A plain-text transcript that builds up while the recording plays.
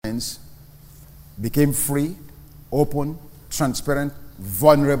became free, open, transparent,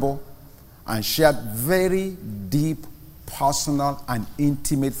 vulnerable, and shared very deep, personal, and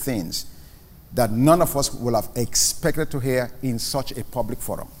intimate things that none of us will have expected to hear in such a public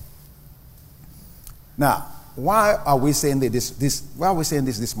forum. Now, why are we saying why are we saying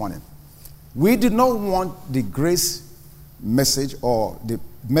this morning? We do not want the grace message or the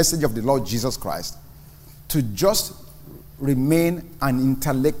message of the Lord Jesus Christ to just remain an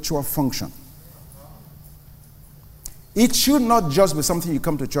intellectual function. It should not just be something you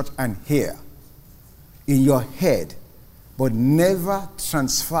come to church and hear in your head, but never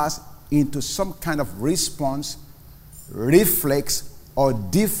transfers into some kind of response, reflex, or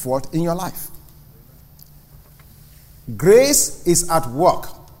default in your life. Grace is at work.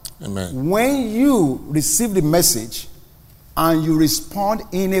 Amen. When you receive the message and you respond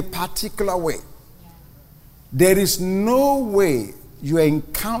in a particular way, there is no way you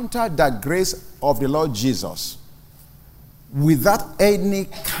encounter that grace of the Lord Jesus without any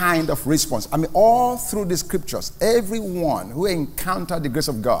kind of response. I mean, all through the scriptures, everyone who encountered the grace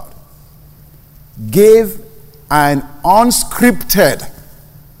of God gave an unscripted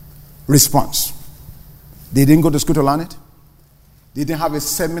response. They didn't go to school to learn it. They didn't have a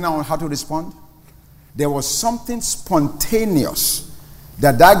seminar on how to respond. There was something spontaneous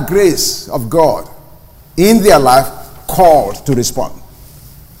that grace of God in their life called to respond.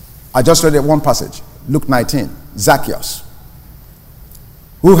 I just read one passage, Luke 19, Zacchaeus,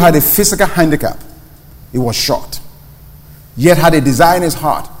 who had a physical handicap. He was short, yet had a desire in his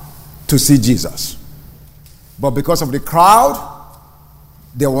heart to see Jesus. But because of the crowd,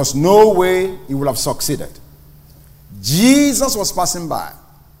 there was no way he would have succeeded. Jesus was passing by,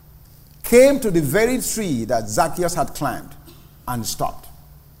 came to the very tree that Zacchaeus had climbed, and stopped.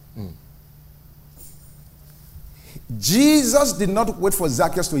 Jesus did not wait for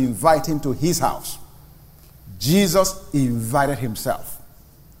Zacchaeus to invite him to his house. Jesus invited himself.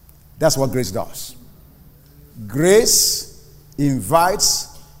 That's what grace does. Grace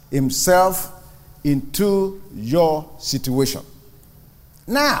invites himself into your situation.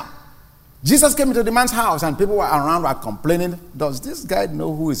 Now, Jesus came into the man's house and people were around were complaining, does this guy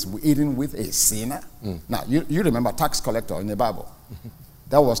know who is eating with a sinner? Now, you remember tax collector in the Bible.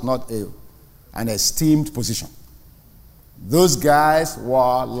 That was not an esteemed position. Those guys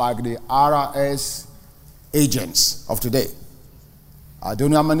were like the RRS agents of today. I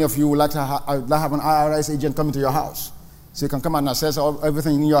don't know how many of you would like to have an IRS agent coming to your house. So you can come and assess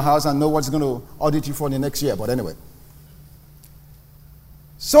everything in your house and know what's going to audit you for the next year. But anyway.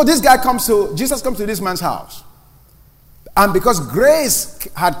 So Jesus comes to this man's house. And because grace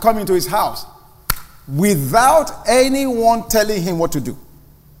had come into his house, without anyone telling him what to do,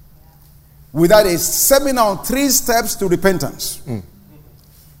 without a seminar on 3 steps to repentance,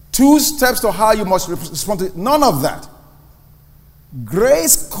 2 steps to how you must respond to it, none of that.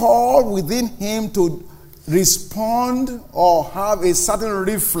 Grace called within him to respond or have a certain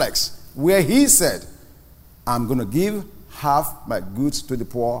reflex where he said, I'm going to give half my goods to the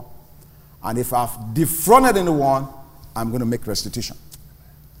poor, and if I've defrauded anyone, I'm going to make restitution.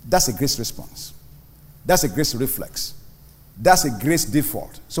 That's a grace response. That's a grace reflex. That's a grace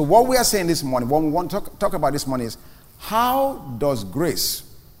default. So what we are saying this morning, what we want to talk about this morning is, how does grace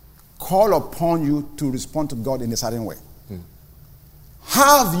call upon you to respond to God in a certain way?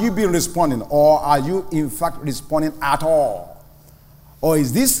 Have you been responding, or are you in fact responding at all? Or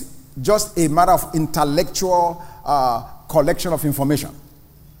is this just a matter of intellectual collection of information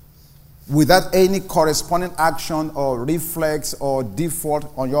without any corresponding action or reflex or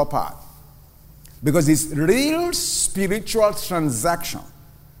default on your part? Because this real spiritual transaction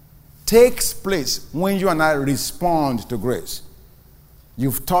takes place when you and I respond to grace.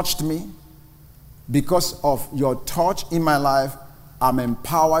 You've touched me. Because of your touch in my life, I'm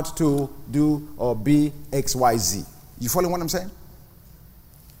empowered to do or be X, Y, Z. You follow what I'm saying?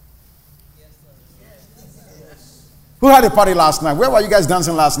 Who had a party last night? Where were you guys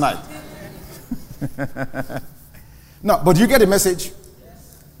dancing last night? No, but you get the message.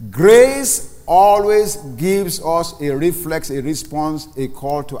 Grace always gives us a reflex, a response, a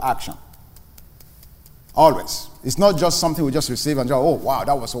call to action. Always. It's not just something we just receive and go, oh, wow,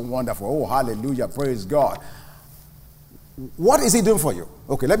 that was so wonderful. Oh, hallelujah, praise God. What is he doing for you?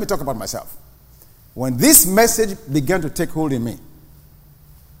 Okay, let me talk about myself. When this message began to take hold in me,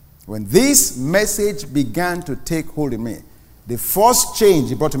 the first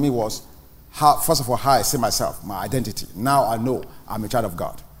change it brought to me was, first of all, how I see myself, my identity. Now I know I'm a child of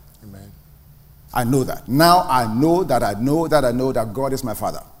God. Amen. I know that. Now I know that God is my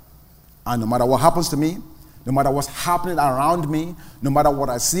Father. And no matter what happens to me, no matter what's happening around me, no matter what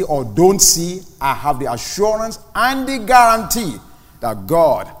I see or don't see, I have the assurance and the guarantee that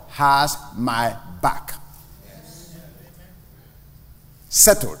God has my back.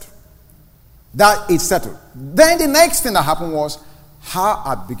 Settled. That is settled. Then the next thing that happened was how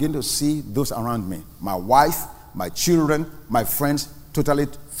I began to see those around me, my wife, my children, my friends, totally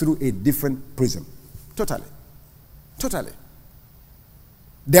through a different prism. Totally.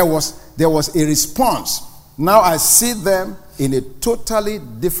 There was a response. Now I see them in a totally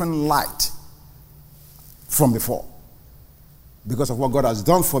different light from before. Because of what God has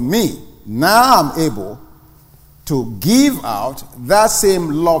done for me, now I'm able to give out that same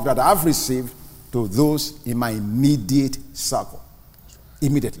love that I've received to those in my immediate circle.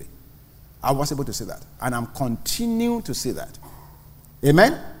 Immediately. I was able to see that. And I'm continuing to see that.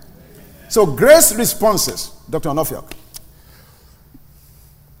 Amen? So grace responses. Dr. Onofiok.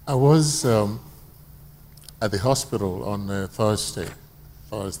 I was at the hospital on Thursday.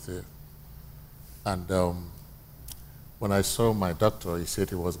 And when I saw my doctor, he said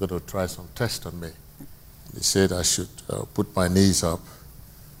he was going to try some tests on me. He said I should put my knees up.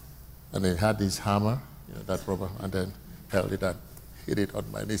 And he had this hammer, that rubber, and then held it and hit it on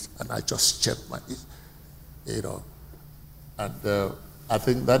my knees. And I just checked my knees, And I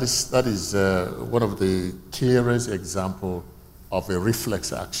think that is one of the clearest example of a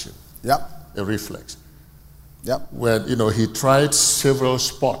reflex action. Yep. A reflex. Yep. When, he tried several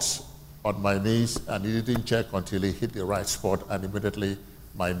spots on my knees and he didn't check until he hit the right spot and immediately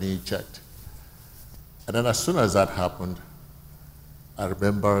my knee checked. And then as soon as that happened, I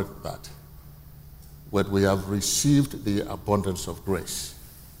remembered that when we have received the abundance of grace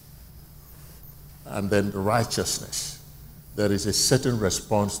and then righteousness, there is a certain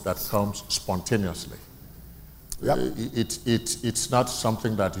response that comes spontaneously. Yep. It's not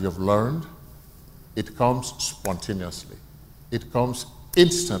something that you've learned. It comes spontaneously. It comes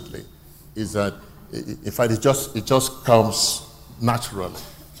instantly. Is that, in fact, it just comes naturally.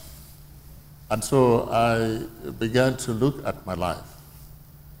 And so I began to look at my life.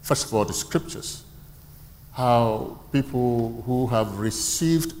 First of all, the scriptures. How people who have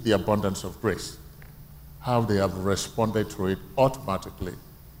received the abundance of grace, how they have responded to it automatically,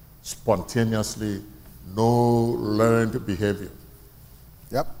 spontaneously, no learned behavior.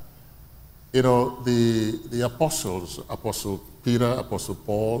 Yep. The apostles, Apostle Peter, Apostle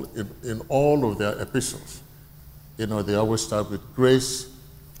Paul, in all of their epistles, they always start with grace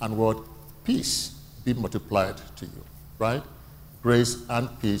and what? Peace be multiplied to you, right? Grace and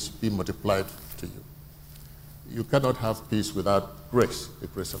peace be multiplied to you. You cannot have peace without grace, the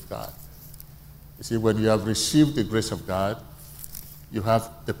grace of God. You see, when you have received the grace of God, you have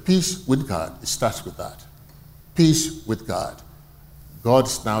the peace with God. It starts with that. Peace with God. God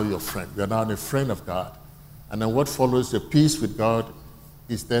is now your friend. You are now a friend of God. And then what follows the peace with God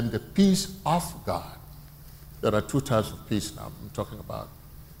is then the peace of God. There are two types of peace now I'm talking about.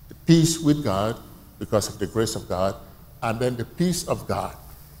 The peace with God because of the grace of God, and then the peace of God.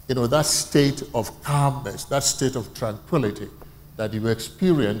 That state of calmness, that state of tranquility that you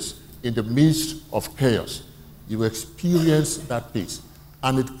experience in the midst of chaos. You experience that peace.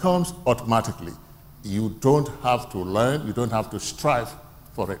 And it comes automatically. You don't have to learn, you don't have to strive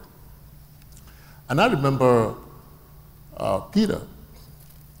for it. And I remember Peter.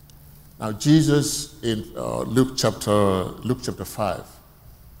 Now Jesus in Luke chapter 5,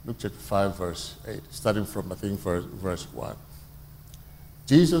 verse 8, starting from I think verse 1.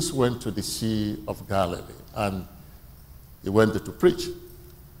 Jesus went to the Sea of Galilee and he went there to preach.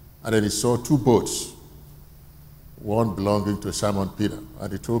 And then he saw two boats, one belonging to Simon Peter.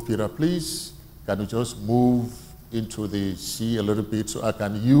 And he told Peter, please, can you just move into the sea a little bit so I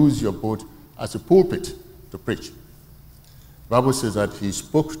can use your boat as a pulpit to preach? The Bible says that he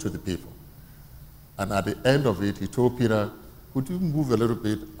spoke to the people. And at the end of it, he told Peter, could you move a little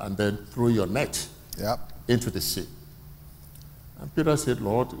bit and then throw your net into the sea? And Peter said,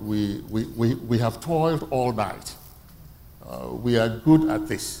 Lord, we have toiled all night. We are good at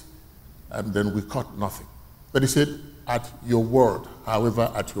this. And then we caught nothing. But he said, at your word,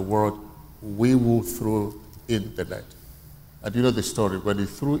 however, at your word, we will throw in the net. And you know the story. When he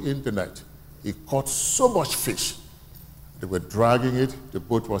threw in the net, he caught so much fish. They were dragging it. The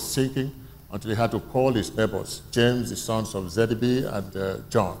boat was sinking until he had to call his neighbors, James, the sons of Zebedee, and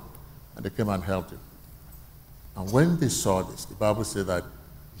John. And they came and helped him. And when they saw this, the Bible said that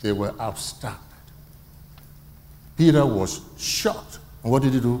they were astounded. Peter was shocked. And what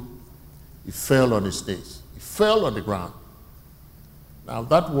did he do? He fell on his knees. He fell on the ground. Now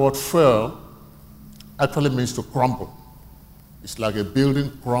that word fell actually means to crumble. It's like a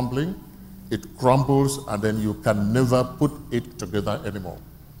building crumbling. it crumbles, and then you can never put it together anymore.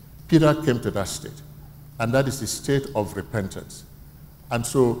 Peter came to that state, and that is the state of repentance. And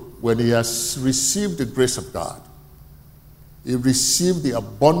so when he has received the grace of God, he received the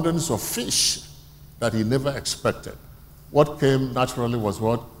abundance of fish that he never expected. What came naturally was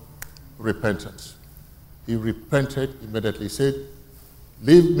what? Repentance. He repented immediately. He said,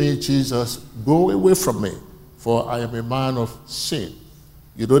 "Leave me, Jesus, go away from me, for I am a man of sin."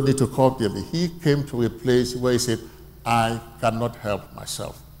 You don't need to copy me. He came to a place where he said, "I cannot help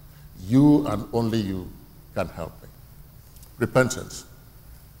myself. You and only you can help me." Repentance.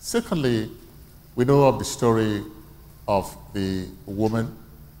 Secondly, we know of the story of the woman.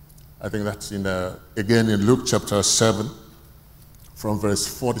 I think that's again in Luke chapter 7, from verse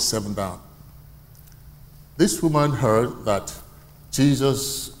 47 down. This woman heard that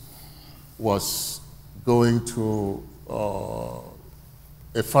Jesus was going to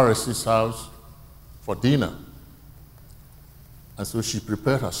a Pharisee's house for dinner. And so she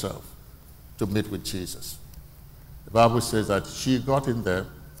prepared herself to meet with Jesus. The Bible says that she got in there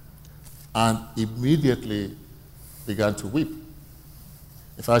and immediately began to weep.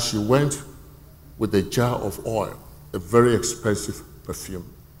 In fact, she went with a jar of oil, a very expensive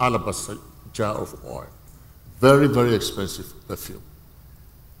perfume, alabaster jar of oil. Very, very expensive perfume.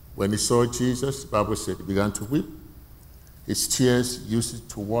 When he saw Jesus, the Bible said he began to weep. His tears used it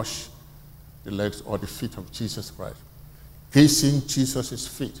to wash the legs or the feet of Jesus Christ. Kissing Jesus'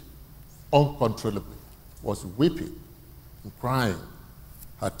 feet uncontrollably, was weeping and crying,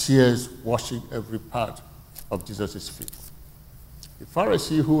 her tears washing every part of Jesus' feet. The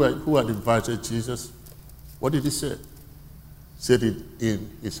Pharisee who had invited Jesus, what did he say? He said it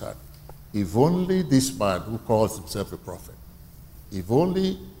in his heart. If only this man who calls himself a prophet, if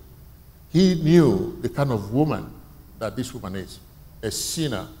only he knew the kind of woman that this woman is, a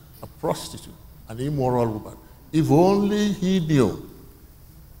sinner, a prostitute, an immoral woman. If only he knew,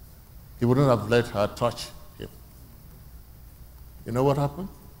 he wouldn't have let her touch him. You know what happened?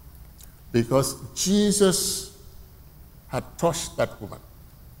 Because Jesus had touched that woman.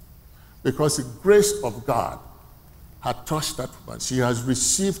 Because the grace of God had touched that woman. She has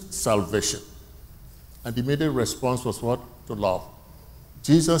received salvation. And the immediate response was what? To love.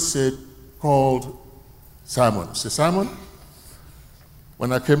 Jesus called Simon. He said, "Simon,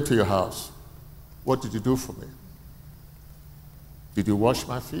 when I came to your house, what did you do for me? Did you wash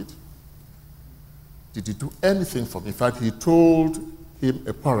my feet? Did you do anything for me?" In fact, he told him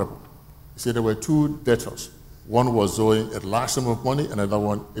a parable. He said there were two debtors. One was owing a large sum of money, and another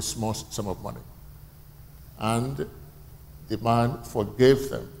one a small sum of money. And the man forgave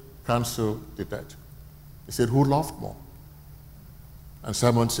them, canceled the debt. He said, "Who loved more?" And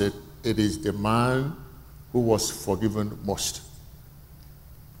Simon said, "It is the man who was forgiven most."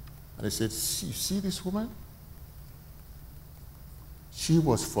 And he said, "You see this woman? She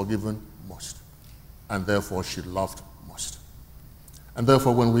was forgiven most, and therefore she loved most." And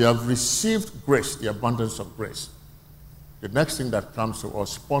therefore, when we have received grace, the abundance of grace, the next thing that comes to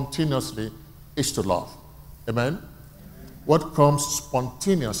us spontaneously is to love. Amen? What comes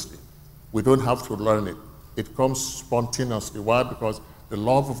spontaneously, we don't have to learn it. It comes spontaneously. Why? Because the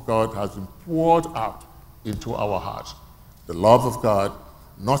love of God has been poured out into our hearts. The love of God,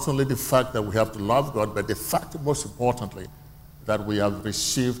 not only the fact that we have to love God, but the fact, most importantly, that we have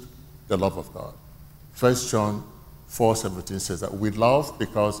received the love of God. 1 John 4:17 says that we love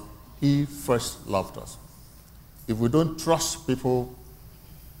because he first loved us. If we don't trust people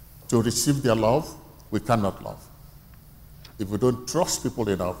to receive their love, we cannot love. If we don't trust people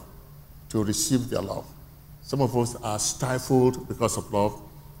enough to receive their love, some of us are stifled because of love,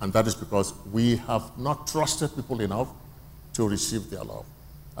 and that is because we have not trusted people enough to receive their love,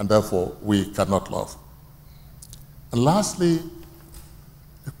 and therefore we cannot love. And lastly,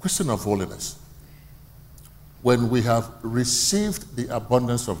 the question of holiness. When we have received the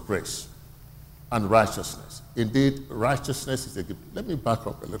abundance of grace and righteousness, indeed, righteousness is a gift. Let me back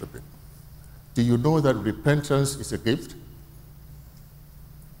up a little bit. Do you know that repentance is a gift?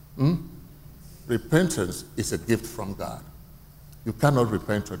 Repentance is a gift from God. You cannot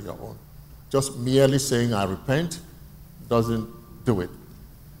repent on your own. Just merely saying, "I repent," doesn't do it.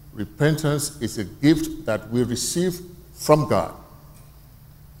 Repentance is a gift that we receive from God.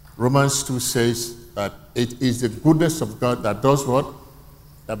 Romans 2 says that it is the goodness of God that does what?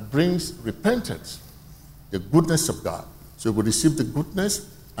 That brings repentance. The goodness of God. So we receive the goodness,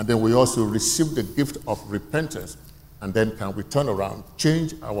 and then we also receive the gift of repentance. And then can we turn around,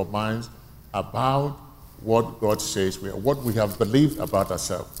 change our minds about what God says, what we have believed about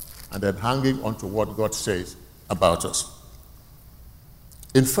ourselves, and then hanging on to what God says about us.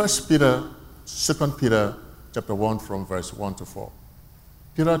 In 1 Peter 2 Peter chapter 1 from verse 1 to 4.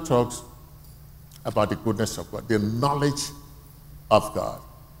 Peter talks about the goodness of God, the knowledge of God.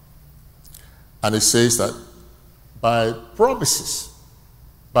 And it says that by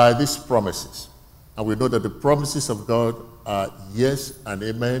these promises, and we know that the promises of God are yes and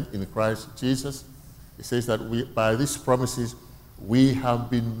amen in Christ Jesus. It says that by these promises, we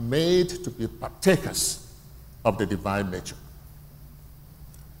have been made to be partakers of the divine nature.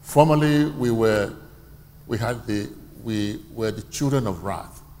 Formerly, we were the children of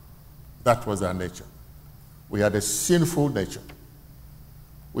wrath. That was our nature. We had a sinful nature.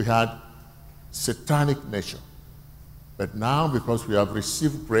 We had satanic nature. But now, because we have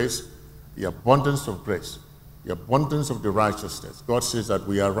received grace, the abundance of grace, the abundance of the righteousness, God says that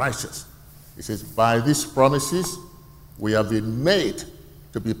we are righteous. He says, by these promises, we have been made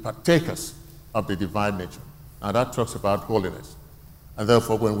to be partakers of the divine nature. Now that talks about holiness. And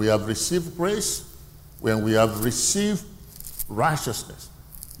therefore, when we have received grace, when we have received righteousness,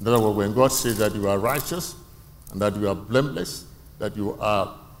 in other words, when God says that you are righteous and that you are blameless, that you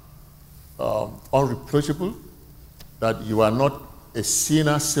are unreproachable, that you are not a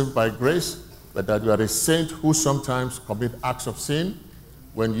sinner saved by grace, but that you are a saint who sometimes commit acts of sin,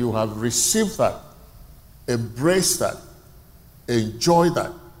 when you have received that, embrace that, enjoy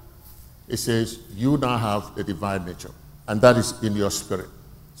that, it says you now have the divine nature, and that is in your spirit.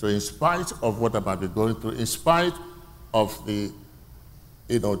 So in spite of what I might be going through, in spite of the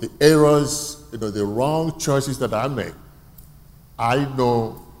errors, the wrong choices that I make, I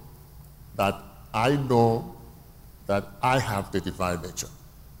know that I have the divine nature.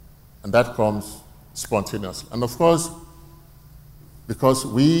 And that comes spontaneously. And of course, because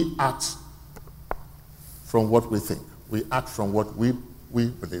we act from what we think, we act from what we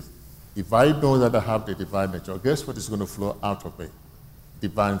believe. If I know that I have the divine nature, guess what is going to flow out of me?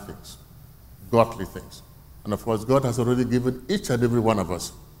 Divine things, godly things. And of course, God has already given each and every one of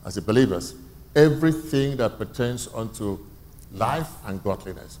us, as believers, everything that pertains unto life and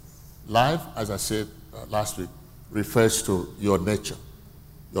godliness. Life, as I said last week, refers to your nature,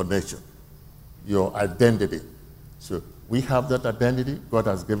 your identity. So we have that identity. God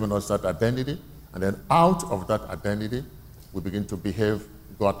has given us that identity. And then out of that identity, we begin to behave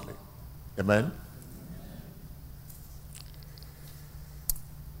godly. Amen?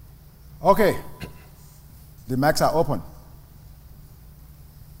 Okay. The mics are open.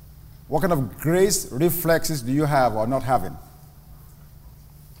 What kind of grace reflexes do you have or not having?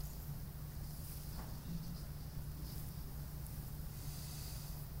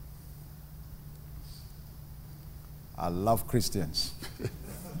 I love Christians.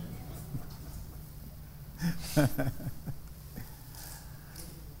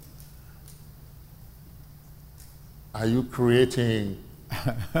 Are you creating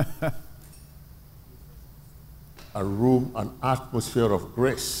a room, an atmosphere of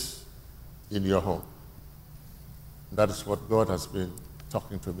grace in your home? That is what God has been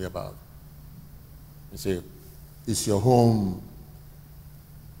talking to me about. You see, is your home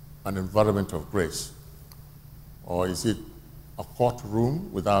an environment of grace? Or is it a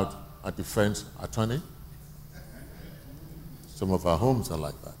courtroom without a defense attorney? Some of our homes are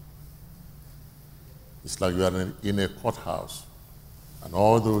like that. It's like you are in a courthouse and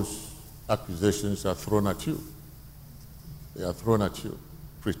all those accusations are thrown at you. They are thrown at you.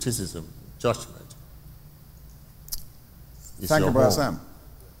 Criticism, judgment. Thank you, Brother Sam.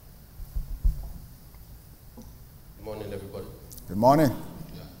 Good morning, everybody. Good morning.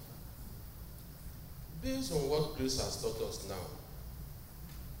 Based on what grace has taught us now,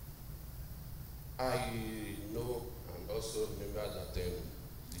 I know and also remember that the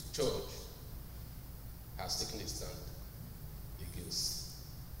church has taken a stand against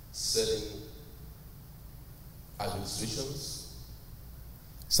certain administrations.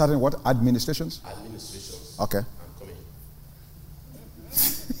 Certain what? Administrations? Administrations. Okay. I'm coming.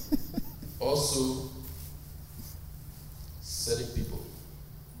 Also, certain people.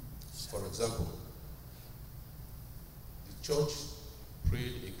 For example, the church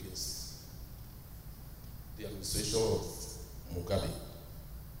prayed against the administration of Mugabe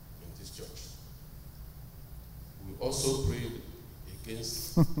in this church. We also prayed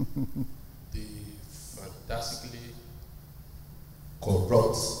against the fantastically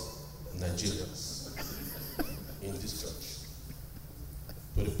corrupt Nigerians in this church.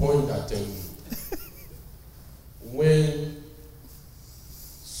 To the point that when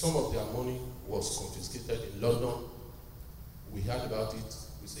some of their money was confiscated in London, we heard about it.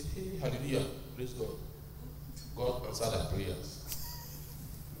 We said, hey, hallelujah, praise God. God answered our prayers.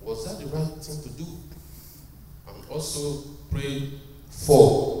 Was that the right thing to do? And also prayed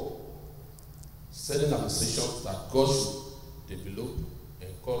for certain administrations that God should develop,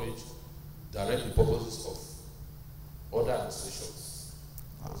 encourage, direct the purposes of other administrations.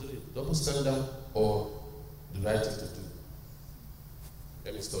 Is it a double standard or the right thing to do?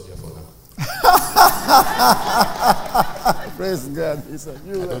 Let me stop there for now. Praise God. He said,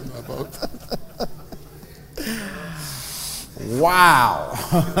 I don't know about. Wow.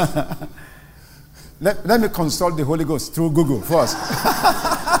 Let me consult the Holy Ghost through Google first.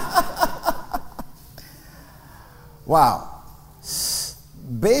 Wow.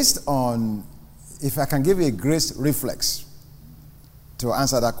 Based on, if I can give you a grace reflex to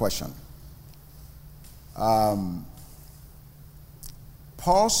answer that question.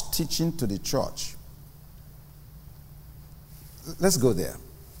 Paul's teaching to the church. Let's go there.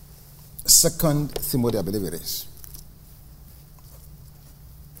 2 Timothy, I believe it is.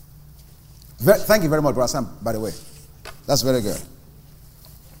 Thank you very much, Brother Sam, by the way. That's very good.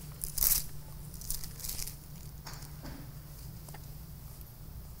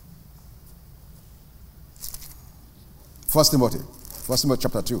 First Timothy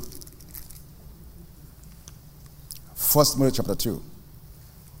chapter 2. 1 Timothy chapter 2.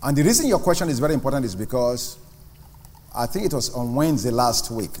 And the reason your question is very important is because I think it was on Wednesday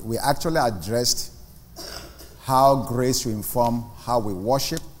last week, we actually addressed how grace will inform how we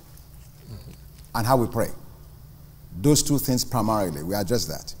worship and how we pray. Those two things primarily, we addressed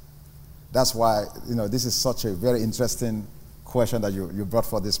that. That's why, this is such a very interesting question that you brought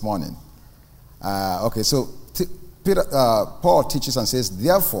forth this morning. Okay, so Paul teaches and says,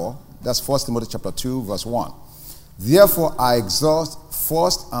 therefore, that's 1 Timothy chapter 2, verse 1. Therefore, I exhort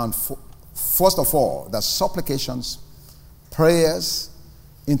first of all that supplications, prayers,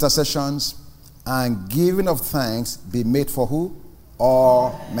 intercessions, and giving of thanks be made for who?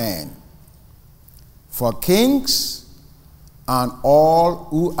 All men. For kings and all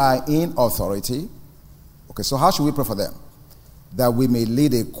who are in authority. Okay, so how should we pray for them? That we may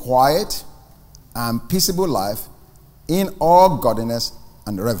lead a quiet and peaceable life in all godliness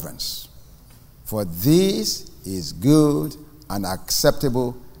and reverence. For this is good and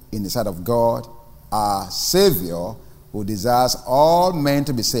acceptable in the sight of God, our Savior, who desires all men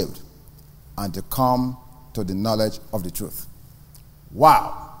to be saved and to come to the knowledge of the truth.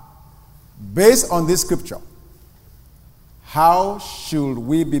 Wow. Based on this scripture, how should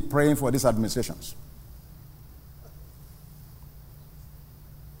we be praying for these administrations?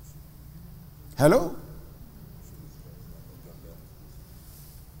 Hello?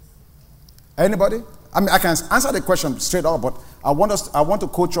 Anybody? I mean, I can answer the question straight up, but I want to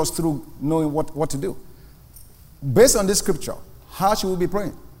coach us through knowing what to do. Based on this scripture, how should we be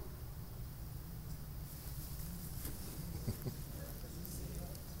praying?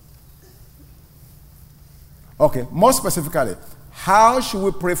 Okay, more specifically, how should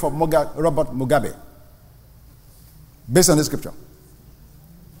we pray for Robert Mugabe? Based on this scripture.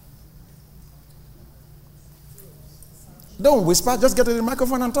 Don't whisper, just get to the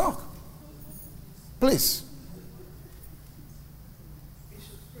microphone and talk. Please. We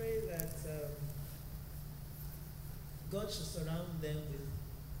should pray that God should surround them with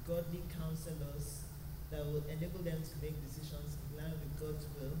godly counselors that will enable them to make decisions in line with God's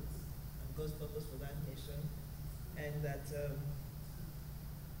will and God's purpose for that nation, and that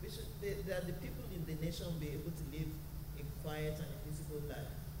that the people in the nation will be able to live a quiet and a peaceful life.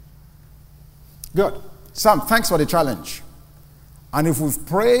 Good. Sam, thanks for the challenge. And if we've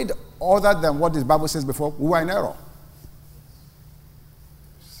prayed other than what the Bible says before, we were in error.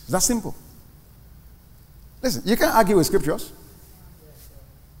 It's that simple. Listen, you can't argue with scriptures.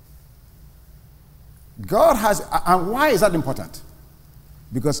 God has, and why is that important?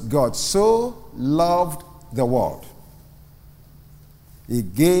 Because God so loved the world. He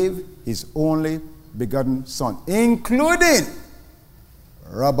gave his only begotten son, including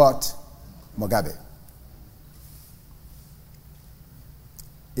Robert Mugabe.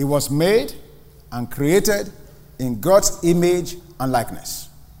 He was made and created in God's image and likeness.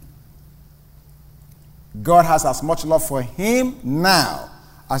 God has as much love for him now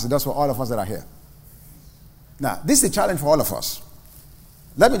as he does for all of us that are here. Now, this is a challenge for all of us.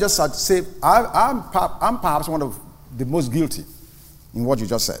 Let me just say, I'm perhaps one of the most guilty in what you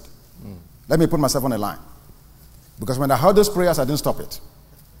just said. Let me put myself on the line. Because when I heard those prayers, I didn't stop it.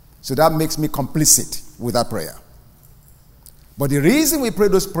 So that makes me complicit with that prayer. But the reason we pray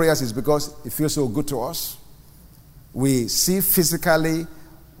those prayers is because it feels so good to us. We see physically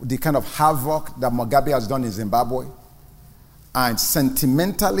the kind of havoc that Mugabe has done in Zimbabwe. And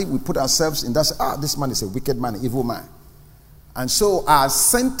sentimentally, we put ourselves in that, this man is a wicked man, an evil man. And so our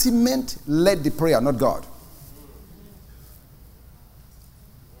sentiment led the prayer, not God.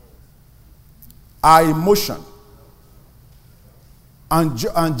 our emotion. And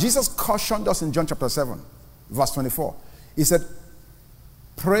Jesus cautioned us in John chapter 7, verse 24. He said,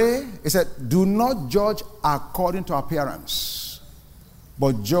 pray, he said, do not judge according to appearance,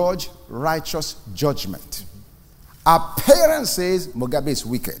 but judge righteous judgment. Appearance says Mugabe is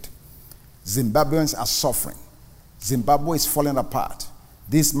wicked. Zimbabweans are suffering. Zimbabwe is falling apart.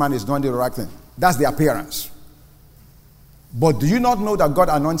 This man is doing the right thing. That's the appearance. But do you not know that God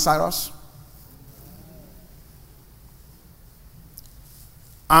anoints Cyrus?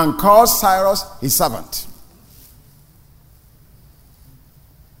 And calls Cyrus his servant.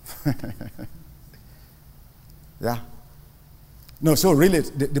 Yeah. No, so really,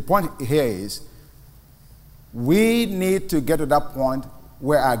 the point here is we need to get to that point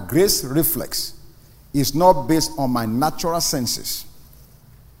where our grace reflex is not based on my natural senses.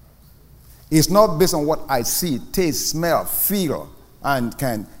 It's not based on what I see, taste, smell, feel, and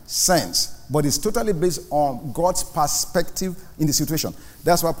can sense. But it's totally based on God's perspective in the situation.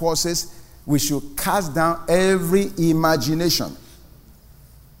 That's why Paul says we should cast down every imagination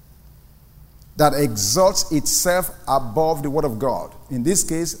that exalts itself above the word of God. In this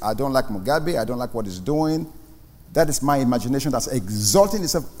case, I don't like Mugabe. I don't like what he's doing. That is my imagination that's exalting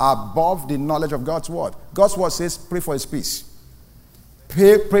itself above the knowledge of God's word. God's word says, pray for his peace.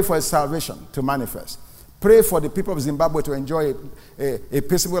 Pray for his salvation to manifest. Pray for the people of Zimbabwe to enjoy a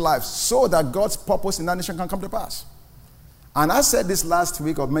peaceable life so that God's purpose in that nation can come to pass. And I said this last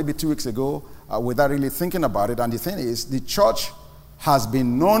week or maybe 2 weeks ago without really thinking about it. And the thing is, the church has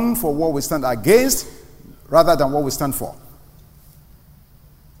been known for what we stand against rather than what we stand for.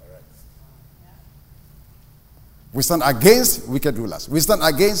 We stand against wicked rulers. We stand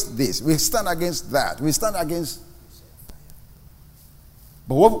against this. We stand against that. We stand against...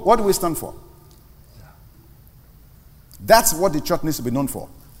 But what do we stand for? That's what the church needs to be known for.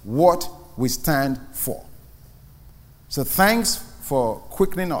 What we stand for. So thanks for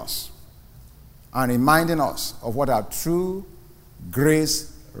quickening us and reminding us of what our true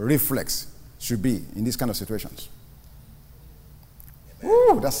grace reflex should be in these kind of situations.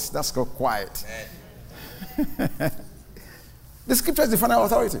 Ooh, that's got quiet. The scripture is the final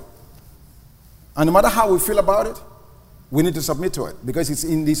authority. And no matter how we feel about it, we need to submit to it. Because it's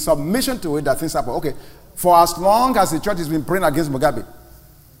in the submission to it that things happen. Okay, for as long as the church has been praying against Mugabe,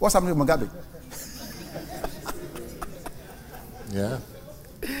 what's happening to Mugabe? Yeah.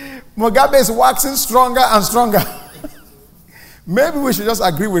 Mugabe is waxing stronger and stronger. Maybe we should just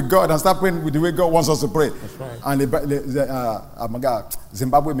agree with God and start praying with the way God wants us to pray. That's right. And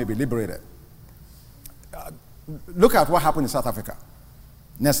Zimbabwe may be liberated. Look at what happened in South Africa.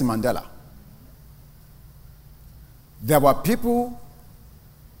 Nelson Mandela. There were people,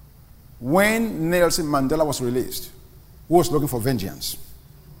 when Nelson Mandela was released, who was looking for vengeance.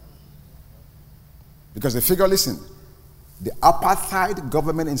 Because they figured, listen, the apartheid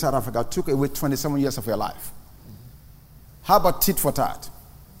government in South Africa took away 27 years of your life. How about tit for tat?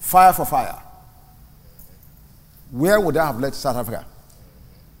 Fire for fire. Where would that have led South Africa?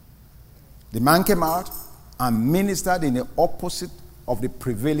 The man came out and ministered in the opposite of the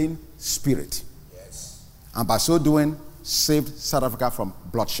prevailing spirit. Yes. And by so doing, saved South Africa from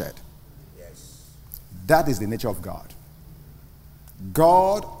bloodshed. Yes. That is the nature of God.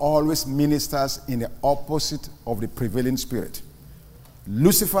 God always ministers in the opposite of the prevailing spirit.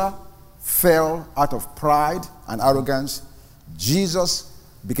 Lucifer fell out of pride and arrogance. Jesus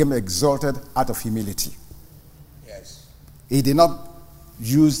became exalted out of humility. Yes. He did not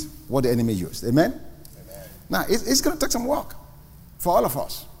use what the enemy used. Amen? Amen. Now, it's going to take some work for all of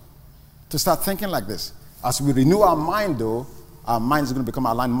us to start thinking like this. As we renew our mind, though, our mind is going to become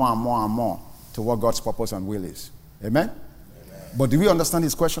aligned more and more and more to what God's purpose and will is. Amen? Amen. But do we understand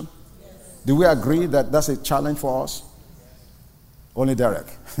his question? Yes. Do we agree that that's a challenge for us? Only Derek.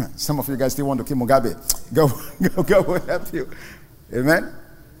 Some of you guys still want to kill Mugabe. God will help you. Amen? Amen?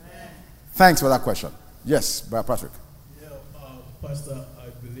 Thanks for that question. Yes, Brother Patrick. Yeah, Pastor, I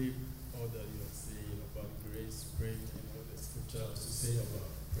believe all that you are saying about grace, praying, and all the scripture also say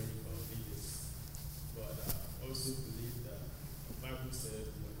about praying for leaders. But I also believe that the Bible says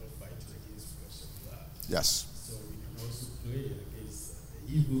we are not fighting against flesh and blood. Yes. So we can also pray against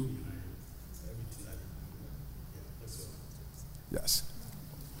the evil behind everything that we do. Yeah, that's all. Yes.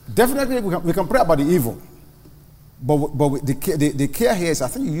 Definitely we can pray about the evil. But the care here is, I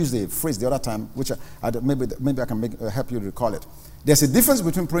think you used the phrase the other time, which maybe I can help you recall it. There's a difference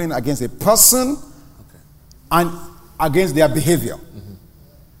between praying against a person and against their behavior. Mm-hmm.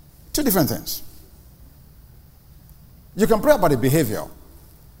 Two different things. You can pray about a behavior,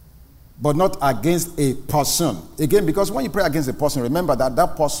 but not against a person. Again, because when you pray against a person, remember that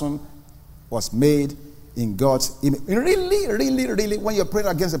that person was made in God's image. Really, when you're praying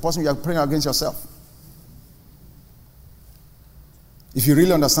against a person, you're praying against yourself. If you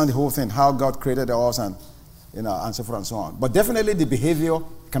really understand the whole thing, how God created us and so forth and so on. But definitely the behavior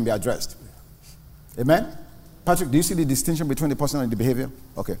can be addressed. Amen? Patrick, do you see the distinction between the person and the behavior?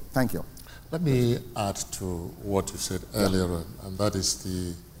 Okay, thank you. Let me add to what you said earlier on, and that is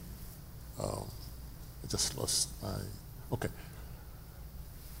the, I just lost my, okay.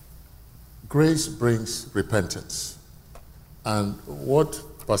 Grace brings repentance. And what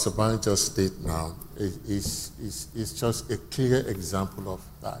Pastor Brian just did now is just a clear example of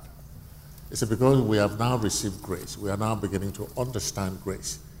that. It's because we have now received grace, we are now beginning to understand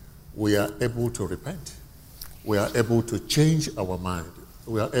grace. We are able to repent. We are able to change our mind.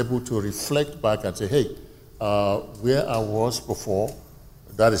 We are able to reflect back and say, hey, where I was before,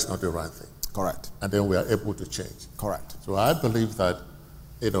 that is not the right thing. Correct. And then we are able to change. Correct. So I believe that,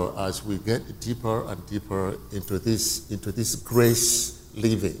 as we get deeper and deeper into this grace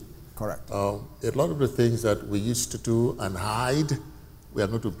living, correct. A lot of the things that we used to do and hide, we are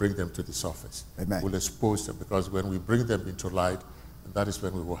going to bring them to the surface. Amen. We'll expose them, because when we bring them into light, that is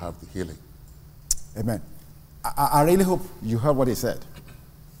when we will have the healing. Amen. I really hope you heard what he said.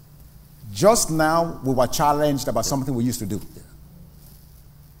 Just now, we were challenged about something we used to do.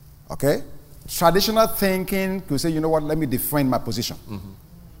 Okay? Traditional thinking could say, you know what, let me defend my position. Mm-hmm.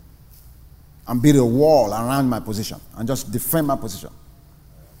 And build a wall around my position and just defend my position.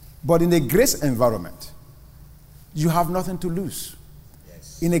 But in a grace environment, you have nothing to lose.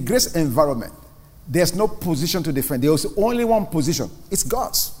 Yes. In a grace environment, there's no position to defend. There's only one position. It's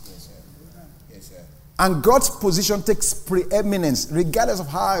God's. Yes, sir. Yes, sir. And God's position takes preeminence regardless of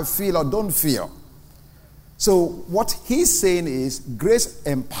how I feel or don't feel. So what he's saying is grace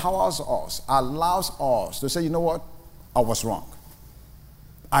empowers us, allows us to say, you know what, I was wrong.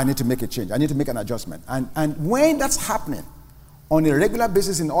 I need to make a change. I need to make an adjustment. And when that's happening on a regular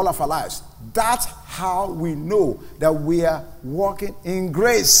basis in all of our lives, that's how we know that we are walking in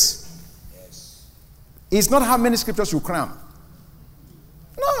grace. Yes. It's not how many scriptures you cram.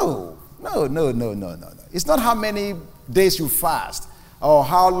 No. It's not how many days you fast or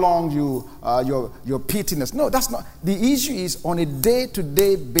how long your pittiness. No, that's not. The issue is on a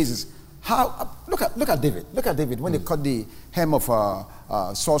day-to-day basis. How? Look at David. Look at David when they cut the hem of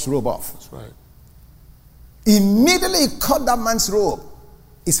Saul's robe off. That's right. Immediately he cut that man's robe.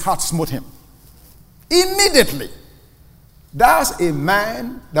 His heart smote him. Immediately. That's a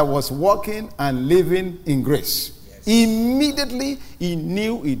man that was walking and living in grace. Yes. Immediately he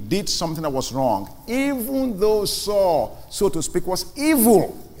knew he did something that was wrong, even though Saul, so to speak, was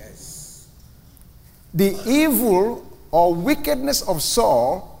evil. Yes. The evil or wickedness of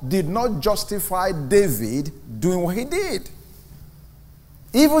Saul did not justify David doing what he did.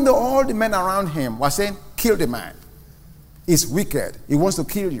 Even though all the men around him were saying, kill the man. He's wicked. He wants to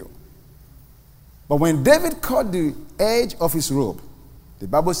kill you. But when David cut the edge of his robe, the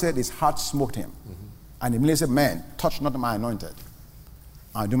Bible said his heart smote him. Mm-hmm. And he immediately said, man, touch not my anointed.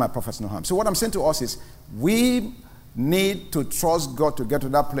 I'll do my prophets no harm. So what I'm saying to us is, we need to trust God to get to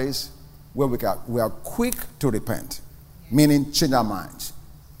that place where we are quick to repent. Meaning change our minds.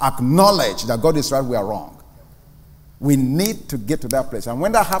 Acknowledge that God is right, we are wrong. We need to get to that place. And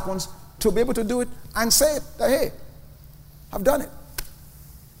when that happens, to be able to do it and say it, that, hey, I've done it.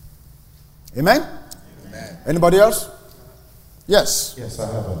 Amen? Amen. Anybody else? Yes. Yes, I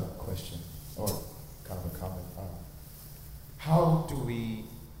have a question or kind of a comment. How do we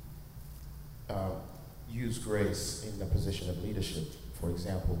use grace in the position of leadership, for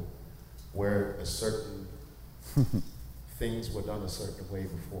example, where a certain things were done a certain way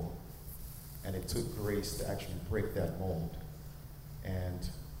before, and it took grace to actually break that mold? And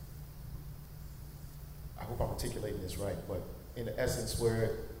I hope I'm articulating this right, but in essence,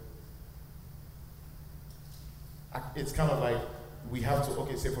 where it's kind of like we have to,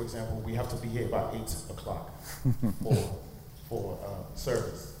 okay, say for example, we have to be here by 8 o'clock for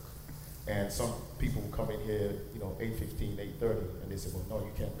service. And some people come in here, 8:15, 8:30, and they say, well, no,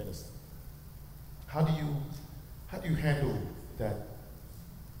 you can't minister. How do you handle that?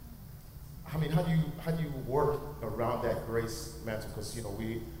 I mean, how do you work around that grace mantle? Because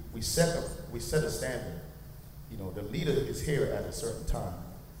we set a standard. The leader is here at a certain time,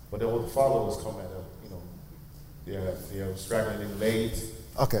 but all the followers come at they're straggling in late.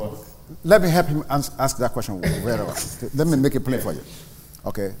 Okay, let me help him ask that question very well. Let me make it plain for you.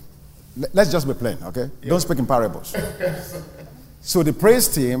 Okay, let's just be plain. Okay, yeah. Don't speak in parables. So the praise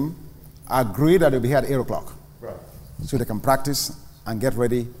team agreed that they'll be here at 8 o'clock. Right. So they can practice and get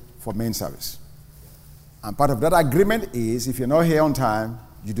ready for main service. And part of that agreement is, if you're not here on time,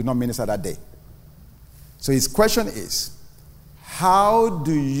 you do not minister that day. So his question is, how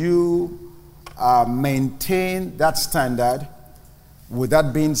do you maintain that standard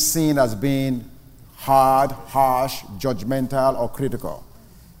without being seen as being hard, harsh, judgmental, or critical?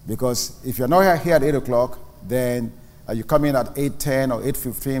 Because if you're not here at 8 o'clock, then you come in at 8:10 or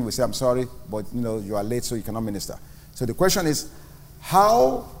 8:15, we say, I'm sorry, but you are late, so you cannot minister. So the question is,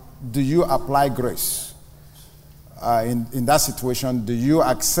 how do you apply grace in that situation? Do you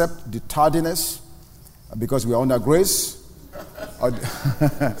accept the tardiness because we are under grace?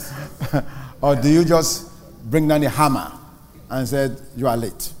 Or do you just bring down the hammer and said, you are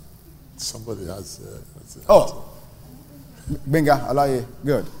late? Somebody has... Benga, Allah,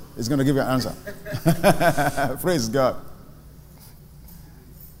 good. It's going to give you an answer. Praise God.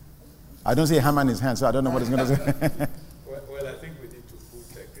 I don't see a hammer in his hand, so I don't know what he's going to say. Well, I think we need to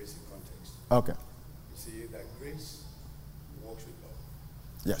put grace in context. Okay. You see, that grace works with love.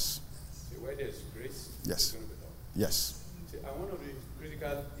 Yes. See, where there's grace, Yes. there's going to be love. Yes. See, and one of the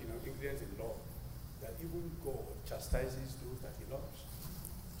critical ingredients in love, that even God chastises those that he loves.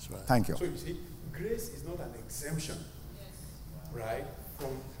 That's right. Thank you. So you see, grace is not an exemption, right,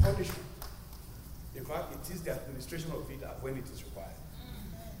 from punishment. In fact, it is the administration of it when it is required.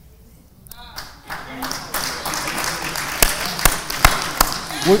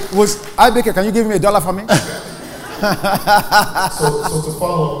 Ibeke, can you give me $1 for me? So to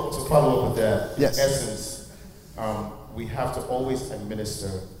follow up with that, Yes. in essence, we have to always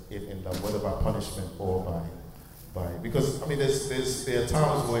administer it in love, whether by punishment or by because there are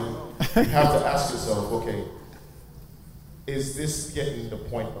times when you have to ask yourself, okay, is this getting the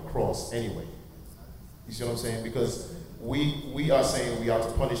point across anyway? You see what I'm saying? Because we are saying we have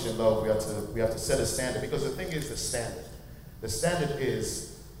to punish in love, we have to set a standard, because the thing is the standard. The standard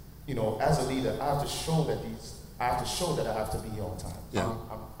is, as a leader, I have to show that I have to be here on time. Yeah.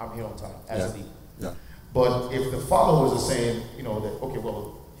 I'm here on time as a leader. Yeah. But if the followers are saying, that okay,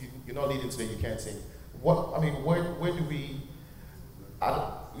 well, you're not leading today, you can't sing. Where do we?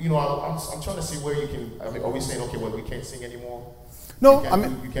 I'm trying to see where you can. Are we saying, okay, well, we can't sing anymore? No,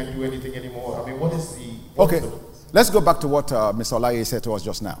 you can't do anything anymore. What is the? Okay, let's go back to what Mr. Olaye said to us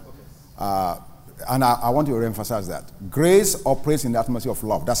just now. And I want to reemphasize that. Grace operates in the atmosphere of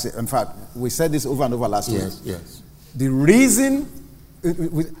love. That's it. In fact, we said this over and over last week. Yes. The reason,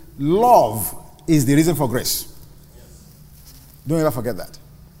 love is the reason for grace. Don't ever forget that.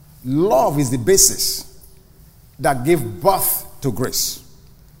 Love is the basis that gave birth to grace.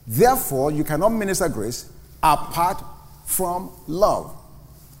 Therefore, you cannot minister grace apart from love.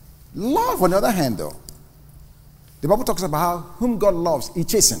 Love, on the other hand, though, the Bible talks about how whom God loves, he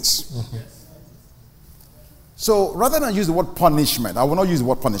chastens. Mm-hmm. So rather than use the word punishment, I will not use the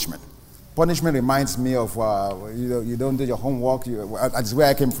word punishment. Punishment reminds me of, you don't do your homework. That's where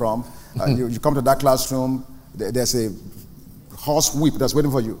I came from. You come to that classroom, there's a horse whip that's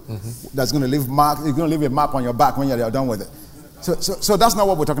waiting for you. Mm-hmm. That's going to leave mark. You're going to leave a mark on your back when you're done with it. So that's not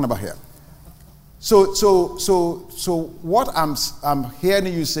what we're talking about here. So what I'm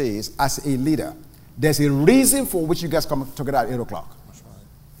hearing you say is, as a leader, there's a reason for which you guys come together at 8 o'clock. That's right.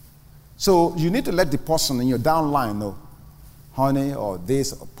 So you need to let the person in your downline know, honey, or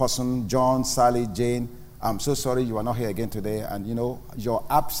this person, John, Sally, Jane, I'm so sorry you are not here again today. And your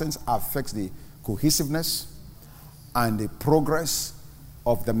absence affects the cohesiveness and the progress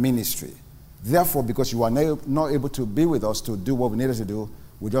of the ministry. Therefore, because you are not able to be with us to do what we needed to do,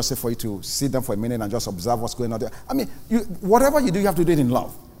 we just say for you to sit down for a minute and just observe what's going on there. Whatever you do, you have to do it in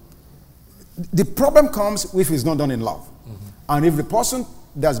love. The problem comes if it's not done in love. Mm-hmm. And if the person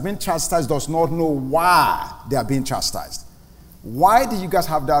that's been chastised does not know why they are being chastised. Why did you guys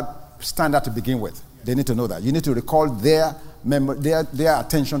have that standard to begin with? They need to know that. You need to recall their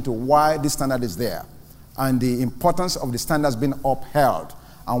attention to why this standard is there and the importance of the standards being upheld.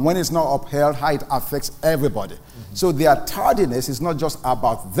 And when it's not upheld, how it affects everybody. Mm-hmm. So their tardiness is not just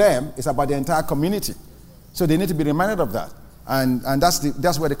about them, it's about the entire community. So they need to be reminded of that. And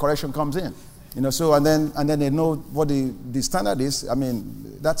that's where the correction comes in. So and then they know what the standard is.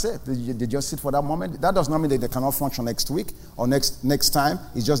 That's it. They just sit for that moment. That does not mean that they cannot function next week or next time.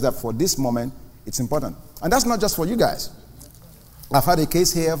 It's just that for this moment, it's important. And that's not just for you guys. I've had a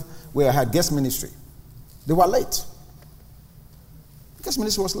case here where I had guest ministry. They were late. Guest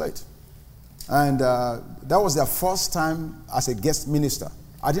ministry was late. And that was their first time as a guest minister.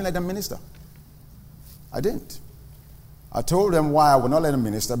 I didn't let them minister. I didn't. I told them why I would not let them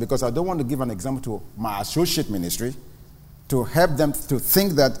minister, because I don't want to give an example to my associate ministry to help them to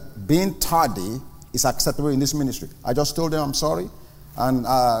think that being tardy is acceptable in this ministry. I just told them I'm sorry. And,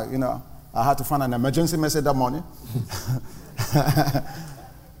 I had to find an emergency message that morning.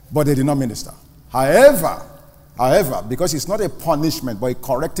 but they did not minister. However, because it's not a punishment but a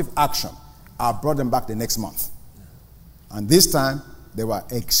corrective action, I brought them back the next month. And this time, they were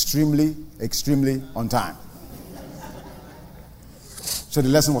extremely, extremely on time. So the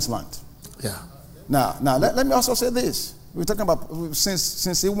lesson was learned. Yeah. Now let me also say this. We're talking about,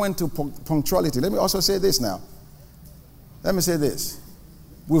 since it went to punctuality, let me also say this now. Let me say this.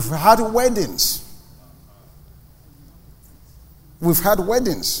 We've had weddings. We've had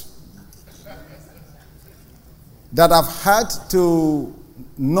weddings that I've had to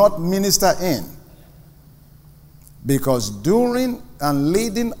not minister in, because during and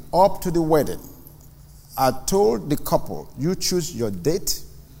leading up to the wedding, I told the couple, you choose your date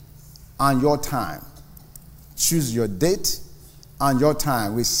and your time. Choose your date and your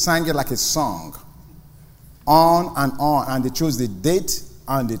time. We sang it like a song, on, and they chose the date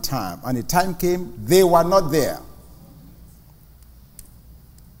and the time. And the time came, they were not there.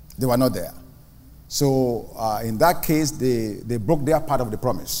 They were not there. So in that case, they broke their part of the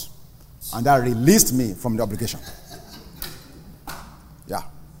promise. And that released me from the obligation. Yeah.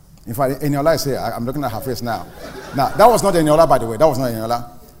 In fact, Eniola is here. I'm looking at her face now. Now, that was not Eniola, by the way. That was not Eniola.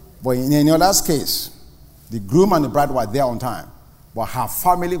 But in Eniola's case, the groom and the bride were there on time. But her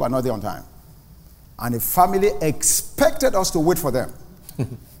family were not there on time. And the family expected us to wait for them.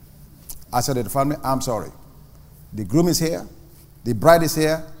 I said to the family, I'm sorry. The groom is here. The bride is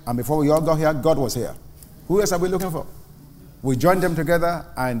here. And before we all got here, God was here. Who else are we looking for? We joined them together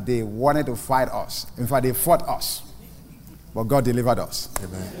and they wanted to fight us. In fact, they fought us. But God delivered us.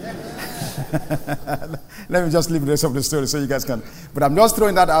 Amen. Let me just leave the rest of the story so you guys can. But I'm just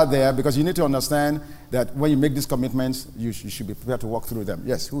throwing that out there because you need to understand that when you make these commitments, you should be prepared to walk through them.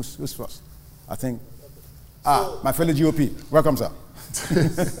 Yes, who's first? I think. My fellow GOP. Welcome, sir.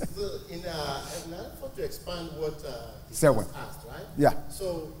 In order to expand what he was asked, right? Yeah.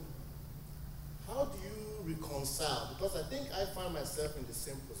 So, how do you reconcile? Because I think I find myself in the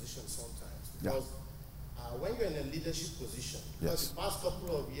same position sometimes. Because when you're in a leadership position, because the past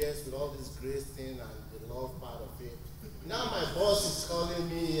couple of years with all this grace thing and the love part of it, now my boss is calling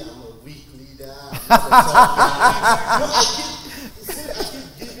me, I'm a weak leader. I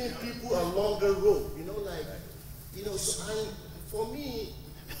keep giving people a longer rope, so, and for me,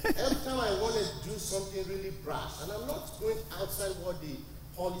 every time I want to do something really brash, and I'm not going outside what the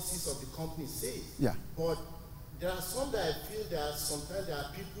policies of the company say, but there are some that I feel that sometimes there are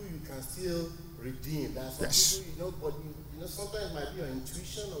people you can still redeem. There are some people, but sometimes it might be your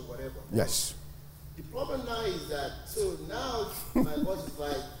intuition or whatever. Yes. The problem now is that, so now my boss is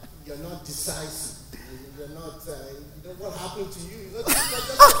like, you're not decisive. You're not, what happened to you?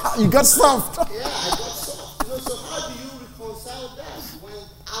 You got soft. Yeah, I got soft. So how do you reconcile that when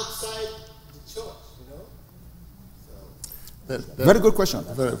outside the church, Very good question.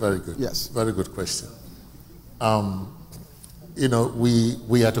 Very, very good. Yes. Very good question. We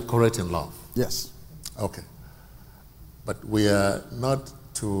are to correct in love. Yes. Okay. But we are not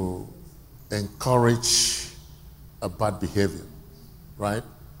to encourage a bad behavior, right?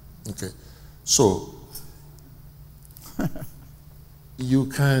 Okay. So, you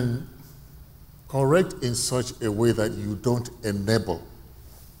can correct in such a way that you don't enable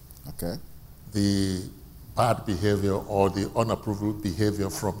the bad behavior or the unapproved behavior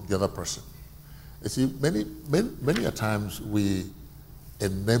from the other person. You see, many a times we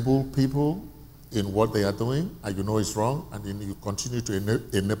enable people in what they are doing, and you know it's wrong, and then you continue to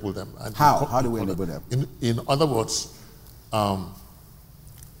enable them. And How do we enable them? In other words,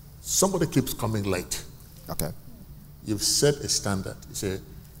 somebody keeps coming late. Okay. You've set a standard. You say,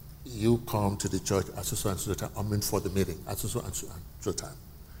 you come to the church at so and so time, for the meeting at so and so time.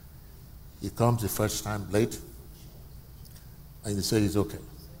 He comes the first time late, and you say it's okay.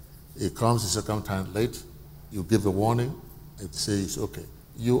 He comes the second time late, you give a warning, and you say it's okay.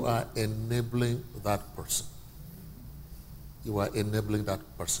 You are enabling that person. You are enabling that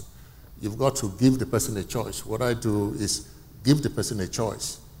person. You've got to give the person a choice. What I do is give the person a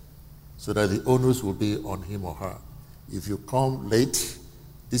choice so that the onus will be on him or her. If you come late,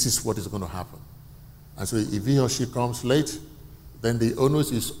 this is what is going to happen. And so if he or she comes late, then the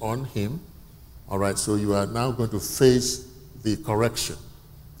onus is on him. All right, so you are now going to face the correction.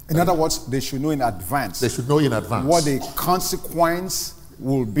 In other words, they should know in advance. They should know in advance what the consequence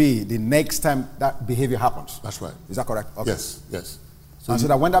will be the next time that behavior happens. That's right. Is that correct? Okay. Yes, yes. So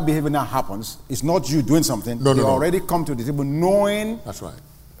that when that behavior now happens, it's not you doing something. No. Already come to the table knowing. That's right.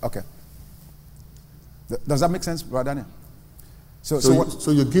 Okay. Does that make sense, Brother Daniel?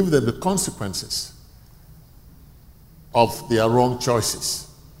 So you give them the consequences of their wrong choices.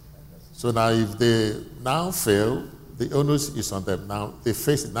 So now if they now fail, the onus is on them. Now, they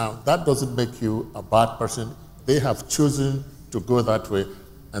face it. Now, that doesn't make you a bad person. They have chosen to go that way,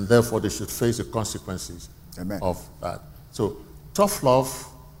 and therefore they should face the consequences Amen. of that. So, tough love,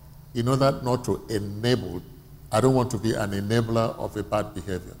 in order not to enable, I don't want to be an enabler of a bad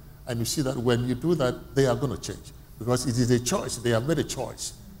behavior. And you see that when you do that, they are going to change. Because it is a choice. They have made a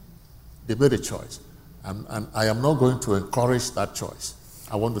choice. They made a choice. And I am not going to encourage that choice.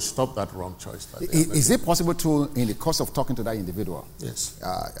 I want to stop that wrong choice. Is it possible to, in the course of talking to that individual? Yes.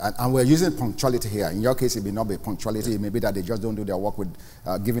 And we're using punctuality here. In your case, it may not be punctuality. It may be that they just don't do their work with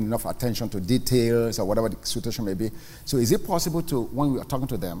giving enough attention to details or whatever the situation may be. So is it possible to, when we are talking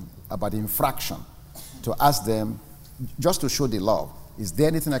to them about the infraction, to ask them, just to show the love, is there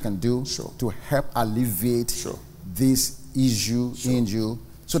anything I can do to help alleviate this issue in you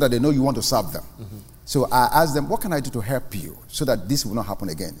so that they know you want to serve them? Mm-hmm. So I asked them, what can I do to help you so that this will not happen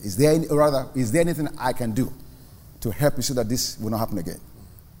again? Is there anything I can do to help you so that this will not happen again?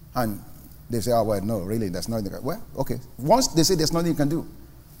 And they say, oh, well, no, really, there's nothing. Well, okay. Once they say there's nothing you can do,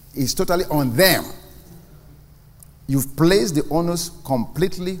 it's totally on them. You've placed the onus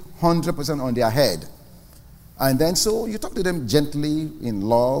completely 100% on their head. And then so you talk to them gently, in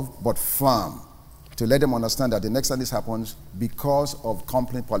love, but firm, to let them understand that the next time this happens, because of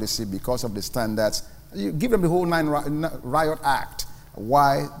company policy, because of the standards, you give them the whole riot act,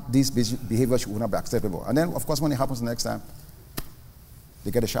 why this behavior should not be acceptable. And then, of course, when it happens the next time,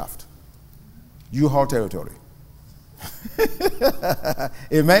 they get a shaft. You hold territory.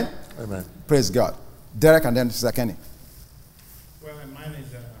 Amen? Amen. Praise God. Derek and then Sister Kenny. Well, mine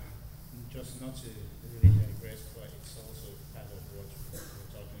is just not to really digress, but it's also part of what we're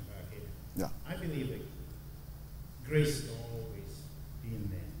talking about here. Yeah. I believe that grace is always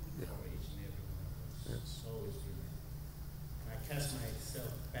being there for each and every one of us. Yes. It's always been there. And I cast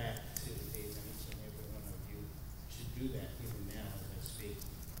myself back to the days that each and every one of you should do that even now as I speak.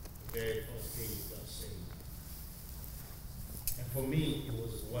 The very first day you got saved. And for me, it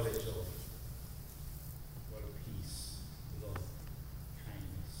was what a joy. What a peace, love,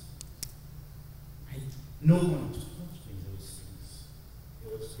 kindness. No one taught me those things.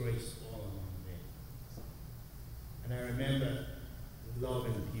 It was grace all along there. And I remember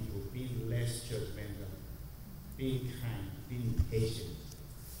loving people, being less judgmental, being kind, being patient.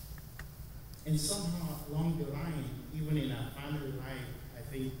 And somehow along the line, even in our family life, I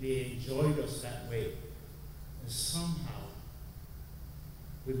think they enjoyed us that way. And somehow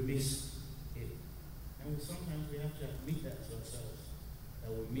we missed it. And sometimes we have to admit that to ourselves,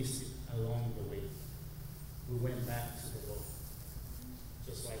 that we missed it along the way. We went back to the law.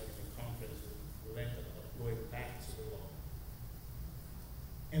 Just like in the conference, we learned about going back to the law.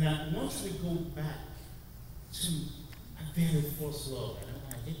 And once we go back to a very first love,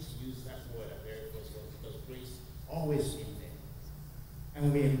 I hate to use that word, a very first love, because grace always been there.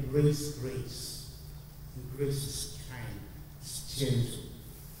 And we embrace grace. And grace is kind, it's gentle.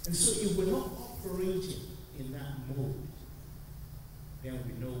 And so if we're not operating in that mode, then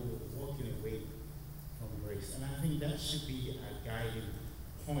we know we're walking away from grace. And I think that should be a guiding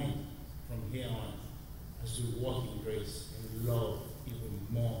point from here on as we walk in grace and love even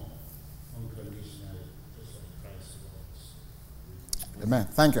more unconditionally, just like Christ loves. Amen.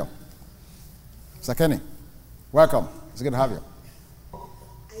 Thank you. Sir Kenny, welcome. It's good to have you. I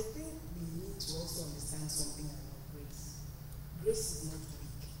think we need to also understand something about grace. Grace is not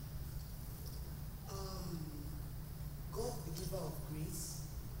weak. God, the giver of grace,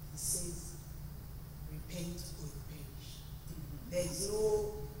 he says, repent or you perish. There's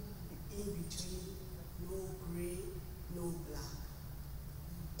no in between, no gray, no black.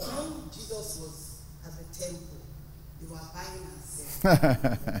 When Jesus was at the temple, they were buying and selling.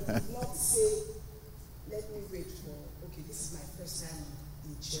 He did not say, let me wait for, okay, this is my first time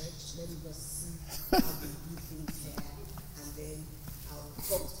in church, let me just see how they do things here, and then I'll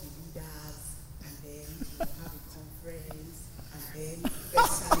talk to the leaders, and then we'll have a conference, and then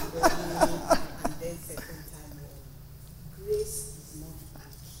first time morning, and then second time morning. Grace is not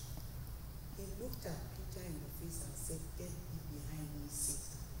weak. He looked at Peter in the face and said, get thee behind me,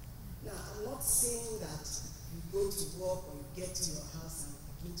 Satan. Now, I'm not saying that you go to work or you get to your house and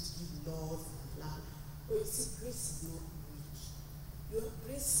begin to give laws and blah. But you see, grace is not weak. Your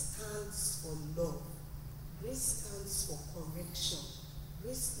grace stands for love. Grace stands for correction.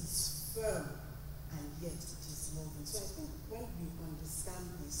 Grace is firm, and yet it is loving. So I think when we understand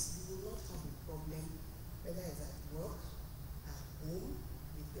this, you will not have a problem, whether it's at work, at home,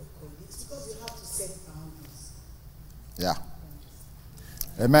 with your colleagues, because you have to set boundaries. Yeah.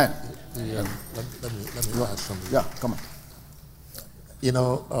 Amen. Let me add something. Yeah, come on. You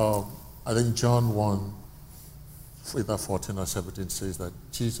know, I think John 1, either 14 or 17 says that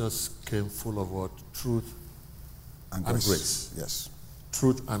Jesus came full of what? Truth and grace. Yes.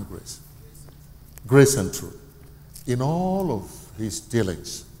 Truth and grace. Grace and truth. In all of his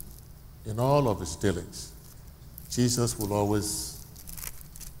dealings, Jesus will always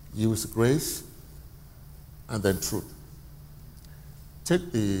use grace and then truth.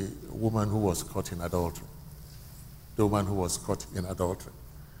 Take the woman who was caught in adultery. The woman who was caught in adultery.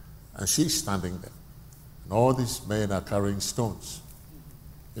 And she's standing there. And all these men are carrying stones,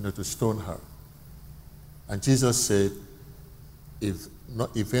 to stone her. And Jesus said,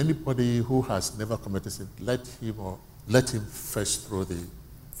 if anybody who has never committed sin, let him first throw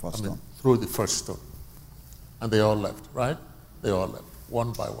the first stone. And they all left, right? They all left,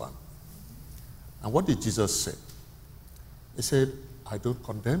 one by one. And what did Jesus say? He said, I don't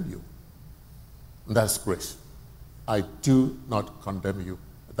condemn you. And that's grace. I do not condemn you.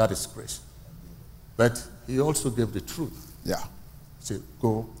 That is grace. But he also gave the truth. Yeah. He said,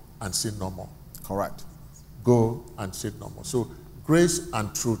 go and sin no more. Correct. Go and sin no more. So grace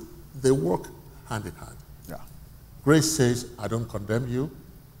and truth, they work hand in hand. Yeah. Grace says, I don't condemn you.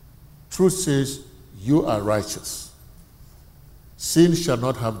 Truth says, you are righteous. Sin shall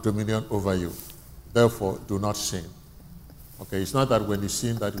not have dominion over you. Therefore, do not sin. Okay, it's not that when you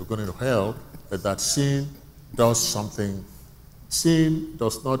sin that you're going to hell, but that sin does something. Sin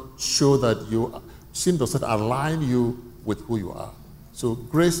does not show that sin does not align you with who you are. So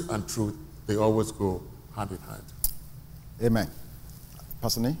grace and truth, they always go hand in hand. Amen.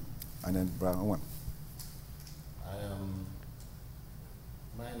 Personally, and then Brother Owen.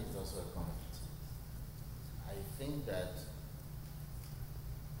 Mine is also a comment. I think that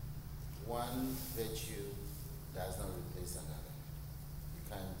one virtue does not replace another. You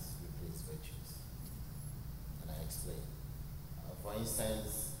can't replace virtues. And I explain. For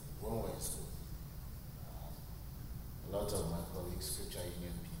instance, when we were in school, a lot of my colleagues, scripture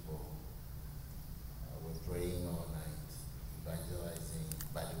union people, were praying all night, evangelizing,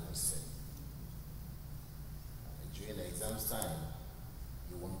 Bible study. During the exams time,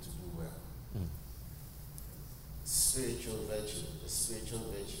 you want to do well. Spiritual virtue, the spiritual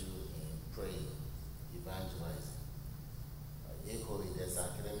virtue in praying, evangelizing. Equally, there's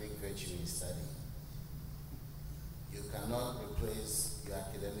academic virtue in studying. You cannot replace your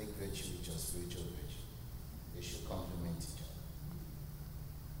academic virtue with your spiritual virtue. They should complement each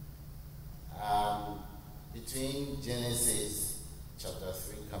other. Between Genesis chapter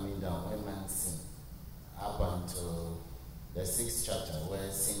 3 coming down, when man sinned, up until the 6th chapter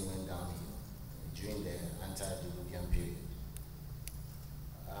where sin went downhill during the antediluvian period.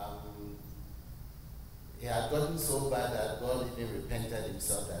 It had gotten so bad that God even repented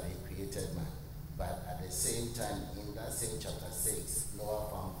himself that he created man. But at the same time, in that same chapter 6, Noah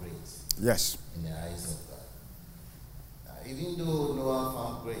found grace. Yes. In the eyes of God. Even though Noah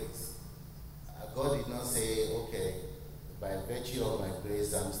found grace, God did not say, okay, by virtue of my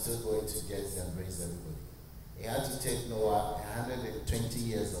grace, I'm still going to just embrace everybody. He had to take Noah 120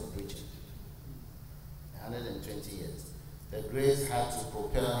 years of preaching. 120 years. The grace had to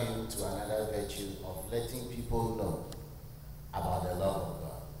propel him to another virtue of letting people know about the love of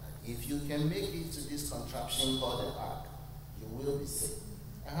God. If you can make it to this contraption called the ark, you will be saved.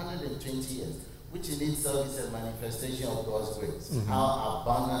 120 years, which in itself is a manifestation of God's grace. Mm-hmm. How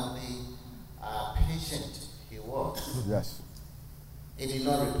abundantly patient he was. Yes. It did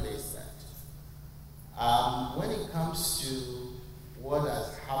not replace that. When it comes to what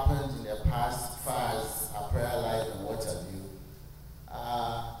has happened in the past, as far as our prayer life and what have you,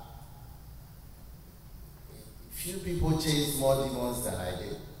 few people chased more demons than I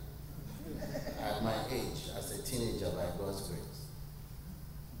did at my age as a teenager by God's grace.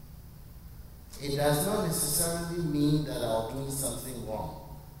 It does not necessarily mean that I was doing something wrong.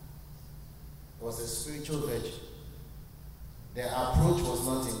 It was a spiritual virtue. The approach was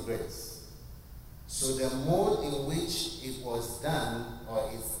not in grace. So the mode in which it was done or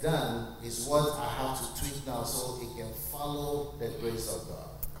it's done is what I have to tweak now so it can follow the grace of God.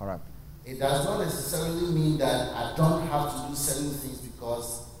 Correct. It does not necessarily mean that I don't have to do certain things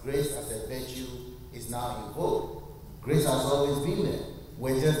because grace as a virtue is now in vogue. Grace has always been there.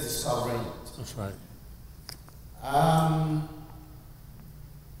 We're just discovering it. That's right.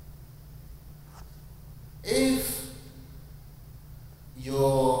 If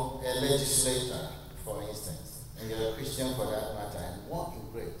you're a legislator, for instance, and you're a Christian for that matter, and walk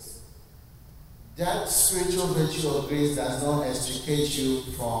in grace, that spiritual virtue of grace does not extricate you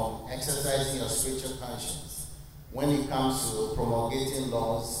from exercising your spiritual conscience when it comes to promulgating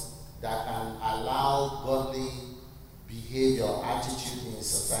laws that can allow godly behavior behavior or attitude in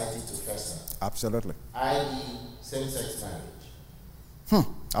society to fester, Absolutely. i.e., same-sex marriage.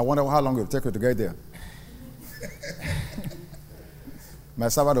 I wonder how long it will take you to get there. My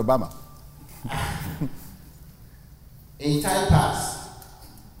servant Obama. In time past,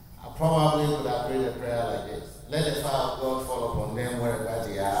 I probably would have prayed a prayer like this: let the fire of God fall upon them wherever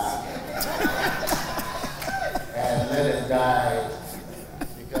they are, and let them die.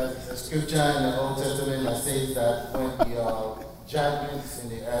 Because the scripture in the Old Testament that says that when your judgments in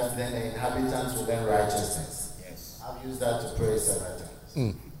the earth, then the inhabitants will learn righteousness. Yes. I've used that to pray several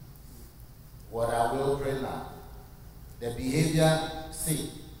times. What I will pray now, the behavior,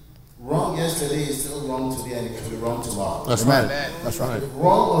 see, wrong yesterday is still wrong today, and it can be wrong tomorrow. That's Amen. right. That's right. If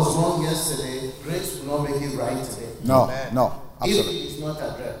wrong was wrong yesterday, grace will not make it right today. No, Amen. no, If absolutely. it is not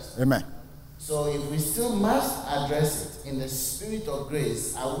addressed. Amen. So if we still must address it in the spirit of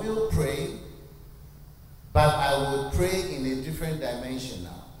grace, I will pray, but I will pray in a different dimension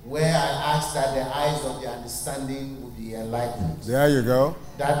now, where I ask that the eyes of their understanding will be enlightened. There you go.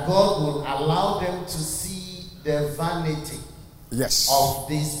 That God will allow them to see the vanity Yes. of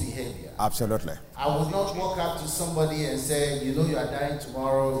this behavior. Absolutely. I would not walk up to somebody and say, you know you are dying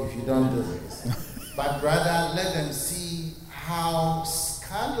tomorrow if you don't do this. But rather let them see how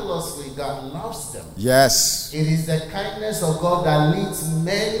scandalously God loves them. Yes. It is the kindness of God that leads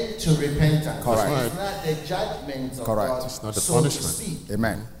men to repentance. Correct. It's not the judgment of Correct. God, It's not the so punishment. to speak.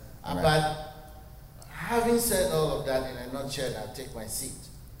 Amen. Amen. But having said all of that in a nutshell, I'll take my seat.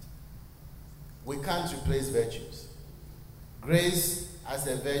 We can't replace virtues. Grace as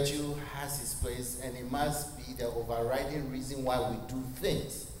a virtue has its place, and it must be the overriding reason why we do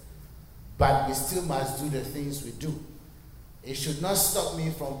things. But we still must do the things we do. It should not stop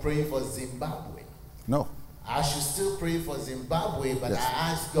me from praying for Zimbabwe. No. I should still pray for Zimbabwe, but Yes.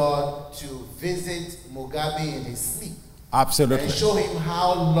 I ask God to visit Mugabe in his sleep Absolutely. and show him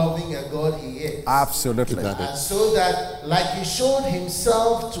how loving a God he is. Absolutely. And so that, like he showed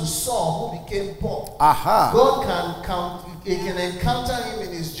himself to Saul, who became Paul, Aha. God he can encounter him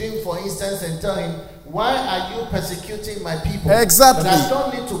in his dream, for instance, and tell him, why are you persecuting my people? Exactly. But I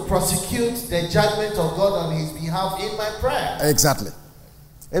don't need to prosecute the judgment of God on his behalf in my prayer. Exactly.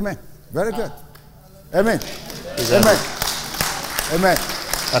 Amen. Very good. Amen. Amen. Amen.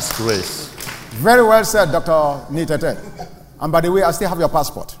 That's grace. Very well said, Dr. Nitete. And by the way, I still have your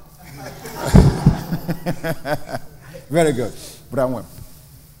passport. Very good. Brother Wim.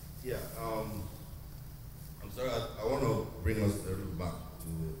 Yeah, I'm sorry, I want to bring us a little back to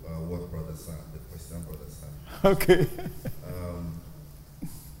what Brother Sam, the question Brother Sam. Okay.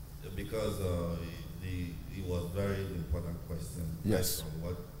 Because it was very important question. Yes. Based on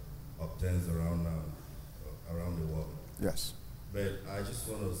what obtains around the world. Yes. But I just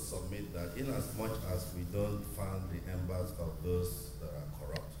want to submit that in as much as we don't find the embers of those that are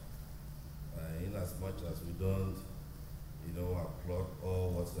corrupt, in as much as we don't, applaud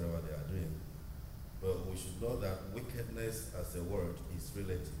all whatsoever they are doing, but we should know that wickedness as a word is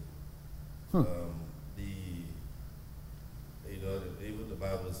relative. Even the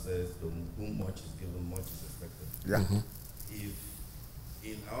Bible says, to whom much is given, much is expected. Yeah. If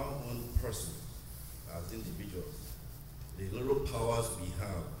in our own person, as individuals, the little powers we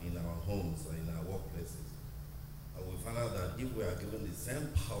have in our homes or in our workplaces, we find out that if we are given the same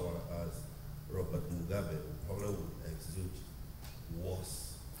power as Robert Mugabe, we probably would exude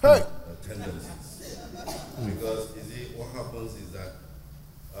worse tendencies. Because you see, what happens is that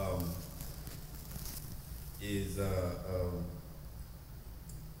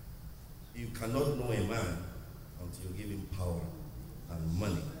you cannot know a man until you give him power and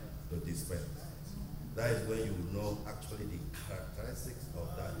money to dispense. That is when you know actually the characteristics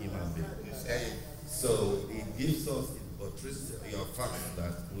of that human being. So it gives us your fact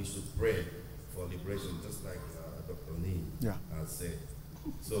that we should pray for liberation, just like Dr. Nee has said.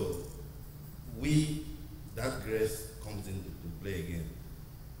 So that grace comes into play again.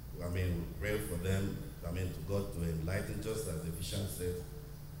 I mean, we pray for them, to God to enlighten, just as Ephesians said,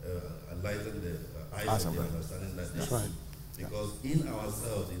 enlighten the eyes of the understanding that they see. Because in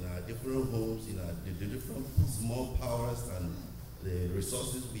ourselves, in our different homes, in the different small powers and the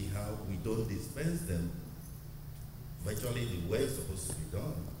resources we have, we don't dispense them virtually the way it's supposed to be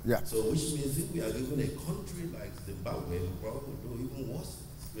done. Yeah. So which means if we are given a country like Zimbabwe, we probably do even worse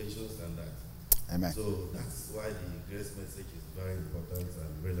situations than that. Amen. So that's why the grace message is very important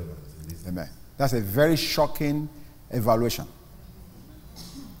and relevant in this. Amen. That's a very shocking evaluation.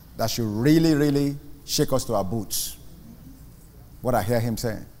 That should really, really shake us to our boots. What I hear him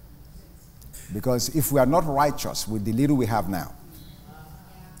saying. Because if we are not righteous with the little we have now,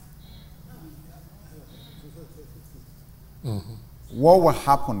 What will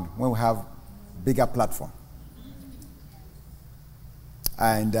happen when we have bigger platform?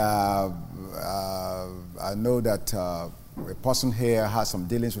 And I know that a person here has some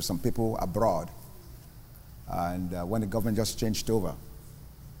dealings with some people abroad. And when the government just changed over,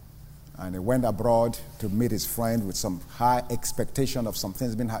 and he went abroad to meet his friend with some high expectation of some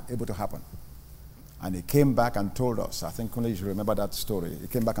things being able to happen. And he came back and told us, I think only you should remember that story. He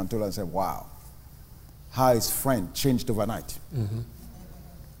came back and told us and said, wow, how his friend changed overnight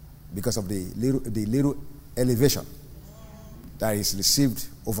because of the little elevation that he's received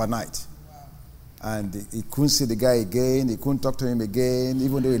overnight. And he couldn't see the guy again, he couldn't talk to him again,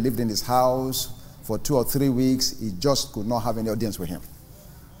 even though he lived in his house for 2 or 3 weeks, he just could not have any audience with him.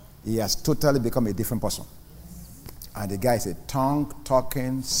 He has totally become a different person. And the guy is a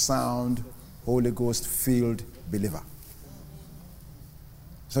tongue-talking, sound, Holy Ghost-filled believer.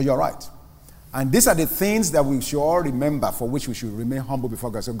 So you're right. And these are the things that we should all remember, for which we should remain humble before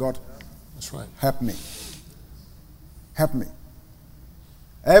God. So God, that's right. Help me. Help me.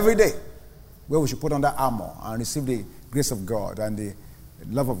 Every day, where we should put on that armor and receive the grace of God and the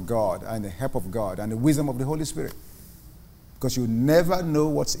love of God and the help of God and the wisdom of the Holy Spirit. Because you never know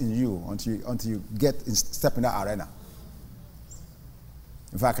what's in you until you step in that arena.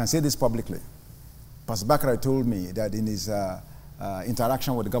 In fact, I can say this publicly. Pastor Bakari told me that in his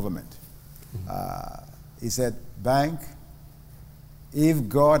interaction with the government, he said, Bank, if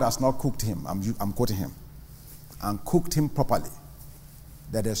God has not cooked him, I'm quoting him, and cooked him properly,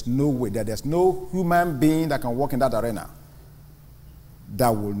 that there's no way, that there's no human being that can walk in that arena that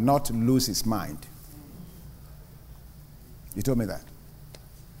will not lose his mind. He told me that.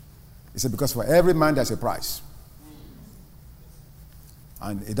 He said, because for every man there's a price.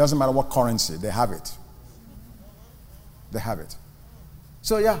 And it doesn't matter what currency, they have it. They have it.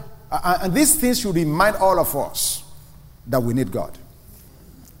 So yeah, and these things should remind all of us that we need God.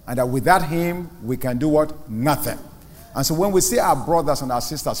 And that without him, we can do what? Nothing. And so when we see our brothers and our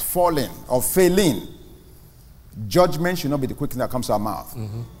sisters falling or failing, judgment should not be the quick thing that comes to our mouth.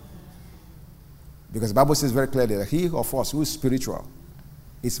 Because the Bible says very clearly that he of us who is spiritual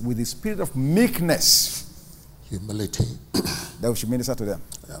is with the spirit of meekness, humility, that we should minister to them.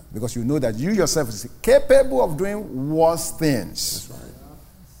 Yeah. Because you know that you yourself is capable of doing worse things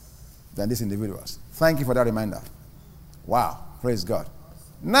than these individuals. Thank you for that reminder. Wow. Praise God.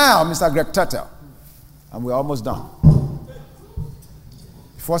 Now, Mr. Greg Tuttle, and we're almost done.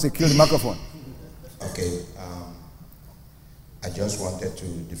 First, he killed the microphone. Okay. I just wanted to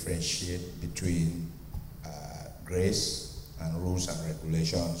differentiate between grace and rules and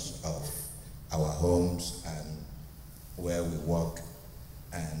regulations of our homes and where we work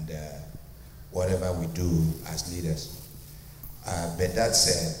and whatever we do as leaders. But that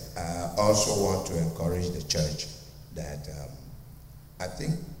said, I also want to encourage the church that I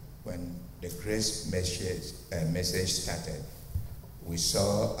think when the grace message started, we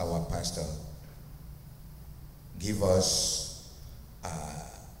saw our pastor give us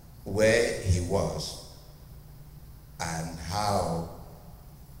where he was and how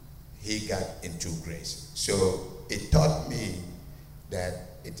he got into grace. So it taught me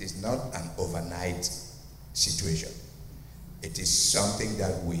that it is not an overnight situation. It is something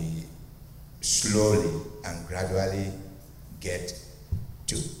that we slowly and gradually get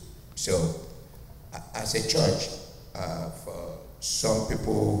to. So as a church, for some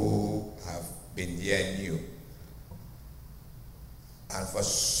people who have been here new, and for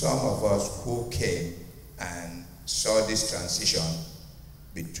some of us who came and saw this transition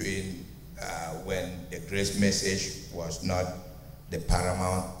between when the grace message was not the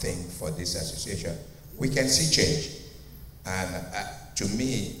paramount thing for this association, we can see change. And to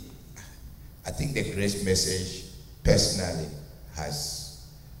me, I think the grace message personally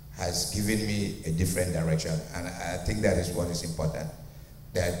has given me a different direction. And I think that is what is important,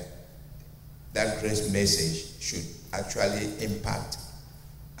 that grace message should actually impact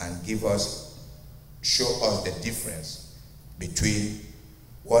and show us the difference between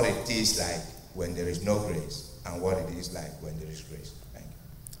what it is like when there is no grace and what it is like when there is grace. Thank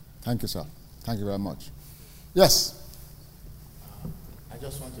you. Thank you, sir. Thank you very much. Yes? I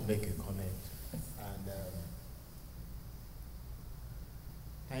just want to make a comment. And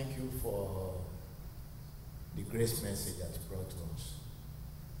thank you for the grace message that you brought to us.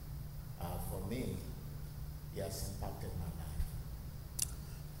 For me, it has impacted my life.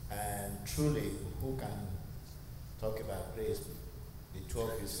 And truly, who can talk about grace? The two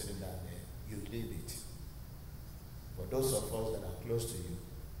of you sitting down there, you live it. For those of us that are close to you,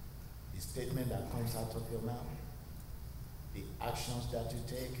 the statement that comes out of your mouth, the actions that you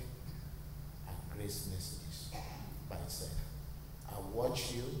take, are grace messages. by itself. I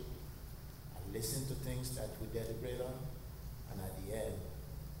watch you, I listen to things that we deliberate on, and at the end,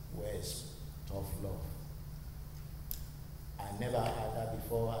 where's tough love? I never had that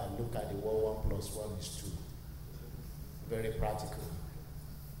before. I look at the word 1 + 1 is 2. Very practical.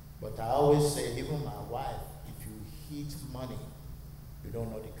 But I always say, even my wife, if you hit money, you don't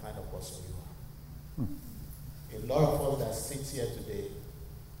know the kind of person you are. A lot of us that sit here today,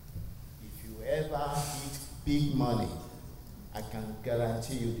 if you ever hit big money, I can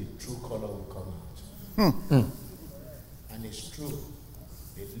guarantee you the true color will come out. And it's true.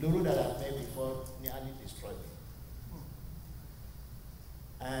 The little that I made before nearly destroyed me.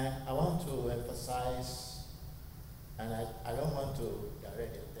 And I want to emphasize, and I don't want to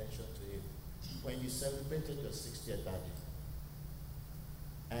direct attention to it. When you celebrated your 60th birthday,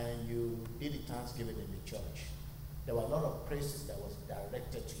 and you did the Thanksgiving in the church, there were a lot of praises that was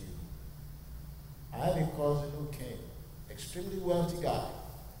directed to you. I have a cousin who came, extremely wealthy guy.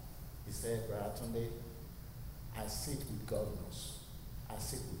 He said, Brother Tunde, I sit with governors, I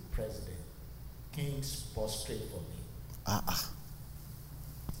sit with presidents, kings prostrate for me.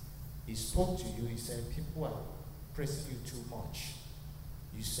 He spoke to you, he said, people are praising you too much.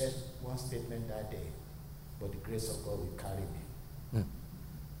 You said one statement that day, but the grace of God will carry me.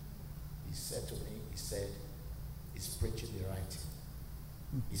 He said to me, he said, he's preaching the right.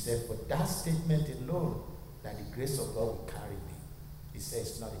 He said, for that statement alone, that the grace of God will carry me, he said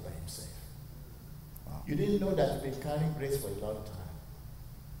it's not by himself. Wow. You didn't know that you've been carrying grace for a long time.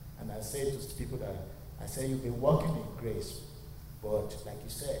 And I say to people that, I say you've been walking in grace, but like you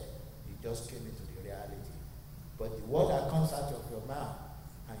said, you just came into the reality. But the word that comes out of your mouth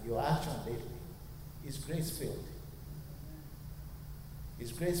and your action lately is grace-filled.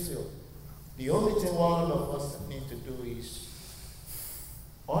 It's grace-filled. The only thing all of us need to do is,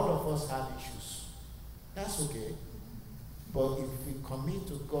 all of us have issues. That's okay. But if we commit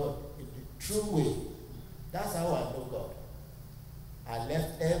to God in the true way, that's how I know God. I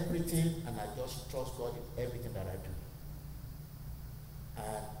left everything and I just trust God in everything that I do.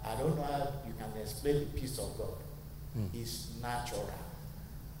 And I don't know how you can explain the peace of God. It's natural.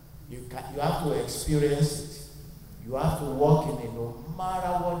 You have to experience it. You have to walk in it. No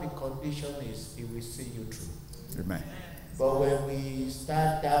matter what the condition is, it will see you through. Amen. But when we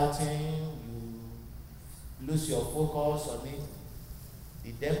start doubting, you lose your focus on it,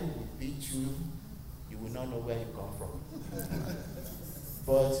 the devil will beat you. You will not know where you come from.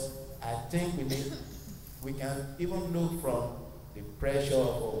 But I think we can even look from the pressure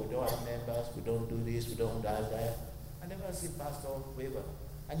of, oh, we don't have members, we don't do this, we don't do that. I never see pastor waver.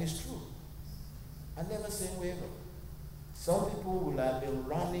 And it's true. I never seen waver. Some people will have been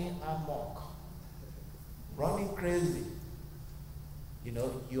running amok, running crazy. You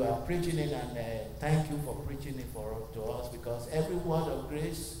know, you are preaching it, and thank you for preaching it to us, because every word of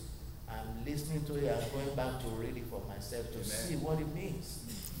grace, I'm listening to it, I'm going back to read it for myself to see what it means.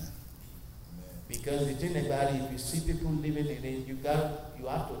 Because the thing about it, if you see people living in it, you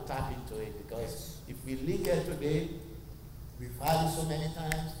have to tap into it, because if we live here today, we've had it so many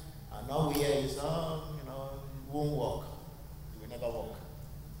times, and all we hear is, it won't work. It will never work.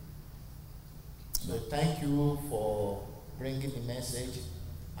 So thank you for bringing the message.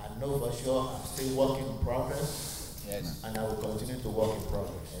 I know for sure I'm still working in progress. Yes. And I will continue to work in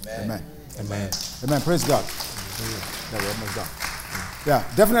progress. Amen. Amen. Amen. Amen. Praise God. Yeah, we're almost done.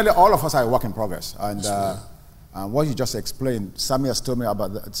 Yeah, definitely all of us are a work in progress. And what you just explained, Sammy has told me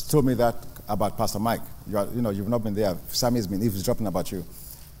that about Pastor Mike. You've not been there. Sammy has been eavesdropping about you,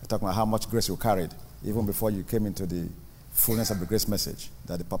 talking about how much grace you carried, even before you came into the fullness of the grace message,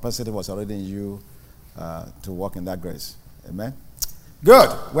 that the capacity was already in you to walk in that grace. Amen.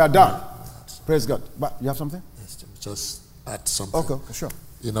 Good. We are done. Praise God. But you have something? Yes, just add something. Okay, sure.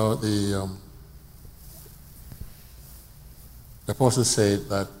 You know, the apostle said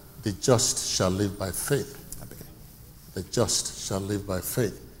that the just shall live by faith. The just shall live by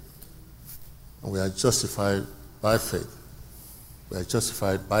faith. And we are justified by faith. We are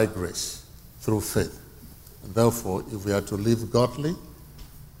justified by grace through faith. And therefore, if we are to live godly,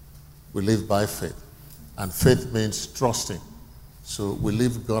 we live by faith. And faith means trusting. So we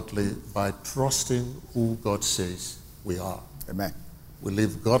live godly by trusting who God says we are. Amen. We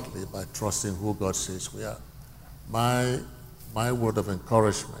live godly by trusting who God says we are. My word of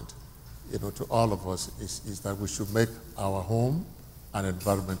encouragement, to all of us is that we should make our home an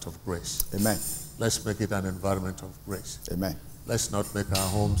environment of grace. Amen. Let's make it an environment of grace. Amen. Let's not make our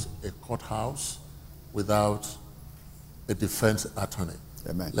homes a courthouse without a defense attorney.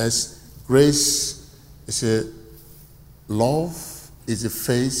 Amen. Grace is love is the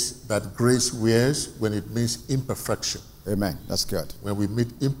face that grace wears when it means imperfection. Amen. That's good. When we meet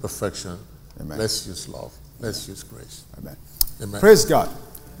imperfection, Amen. Let's use love. Let's use grace. Amen. Amen. Praise God.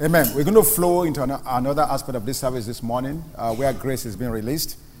 Amen. We're going to flow into another aspect of this service this morning where grace is being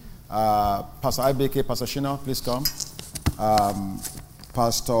released. Pastor IBK, Pastor Shina, please come.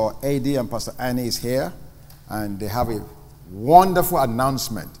 Pastor AD and Pastor Annie is here, and they have a wonderful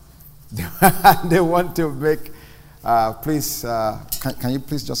announcement they want to make. Please, can you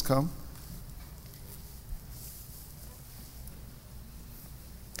please just come?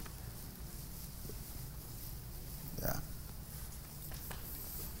 Yeah.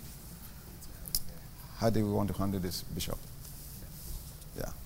 How do we want to handle this, Bishop? Yeah.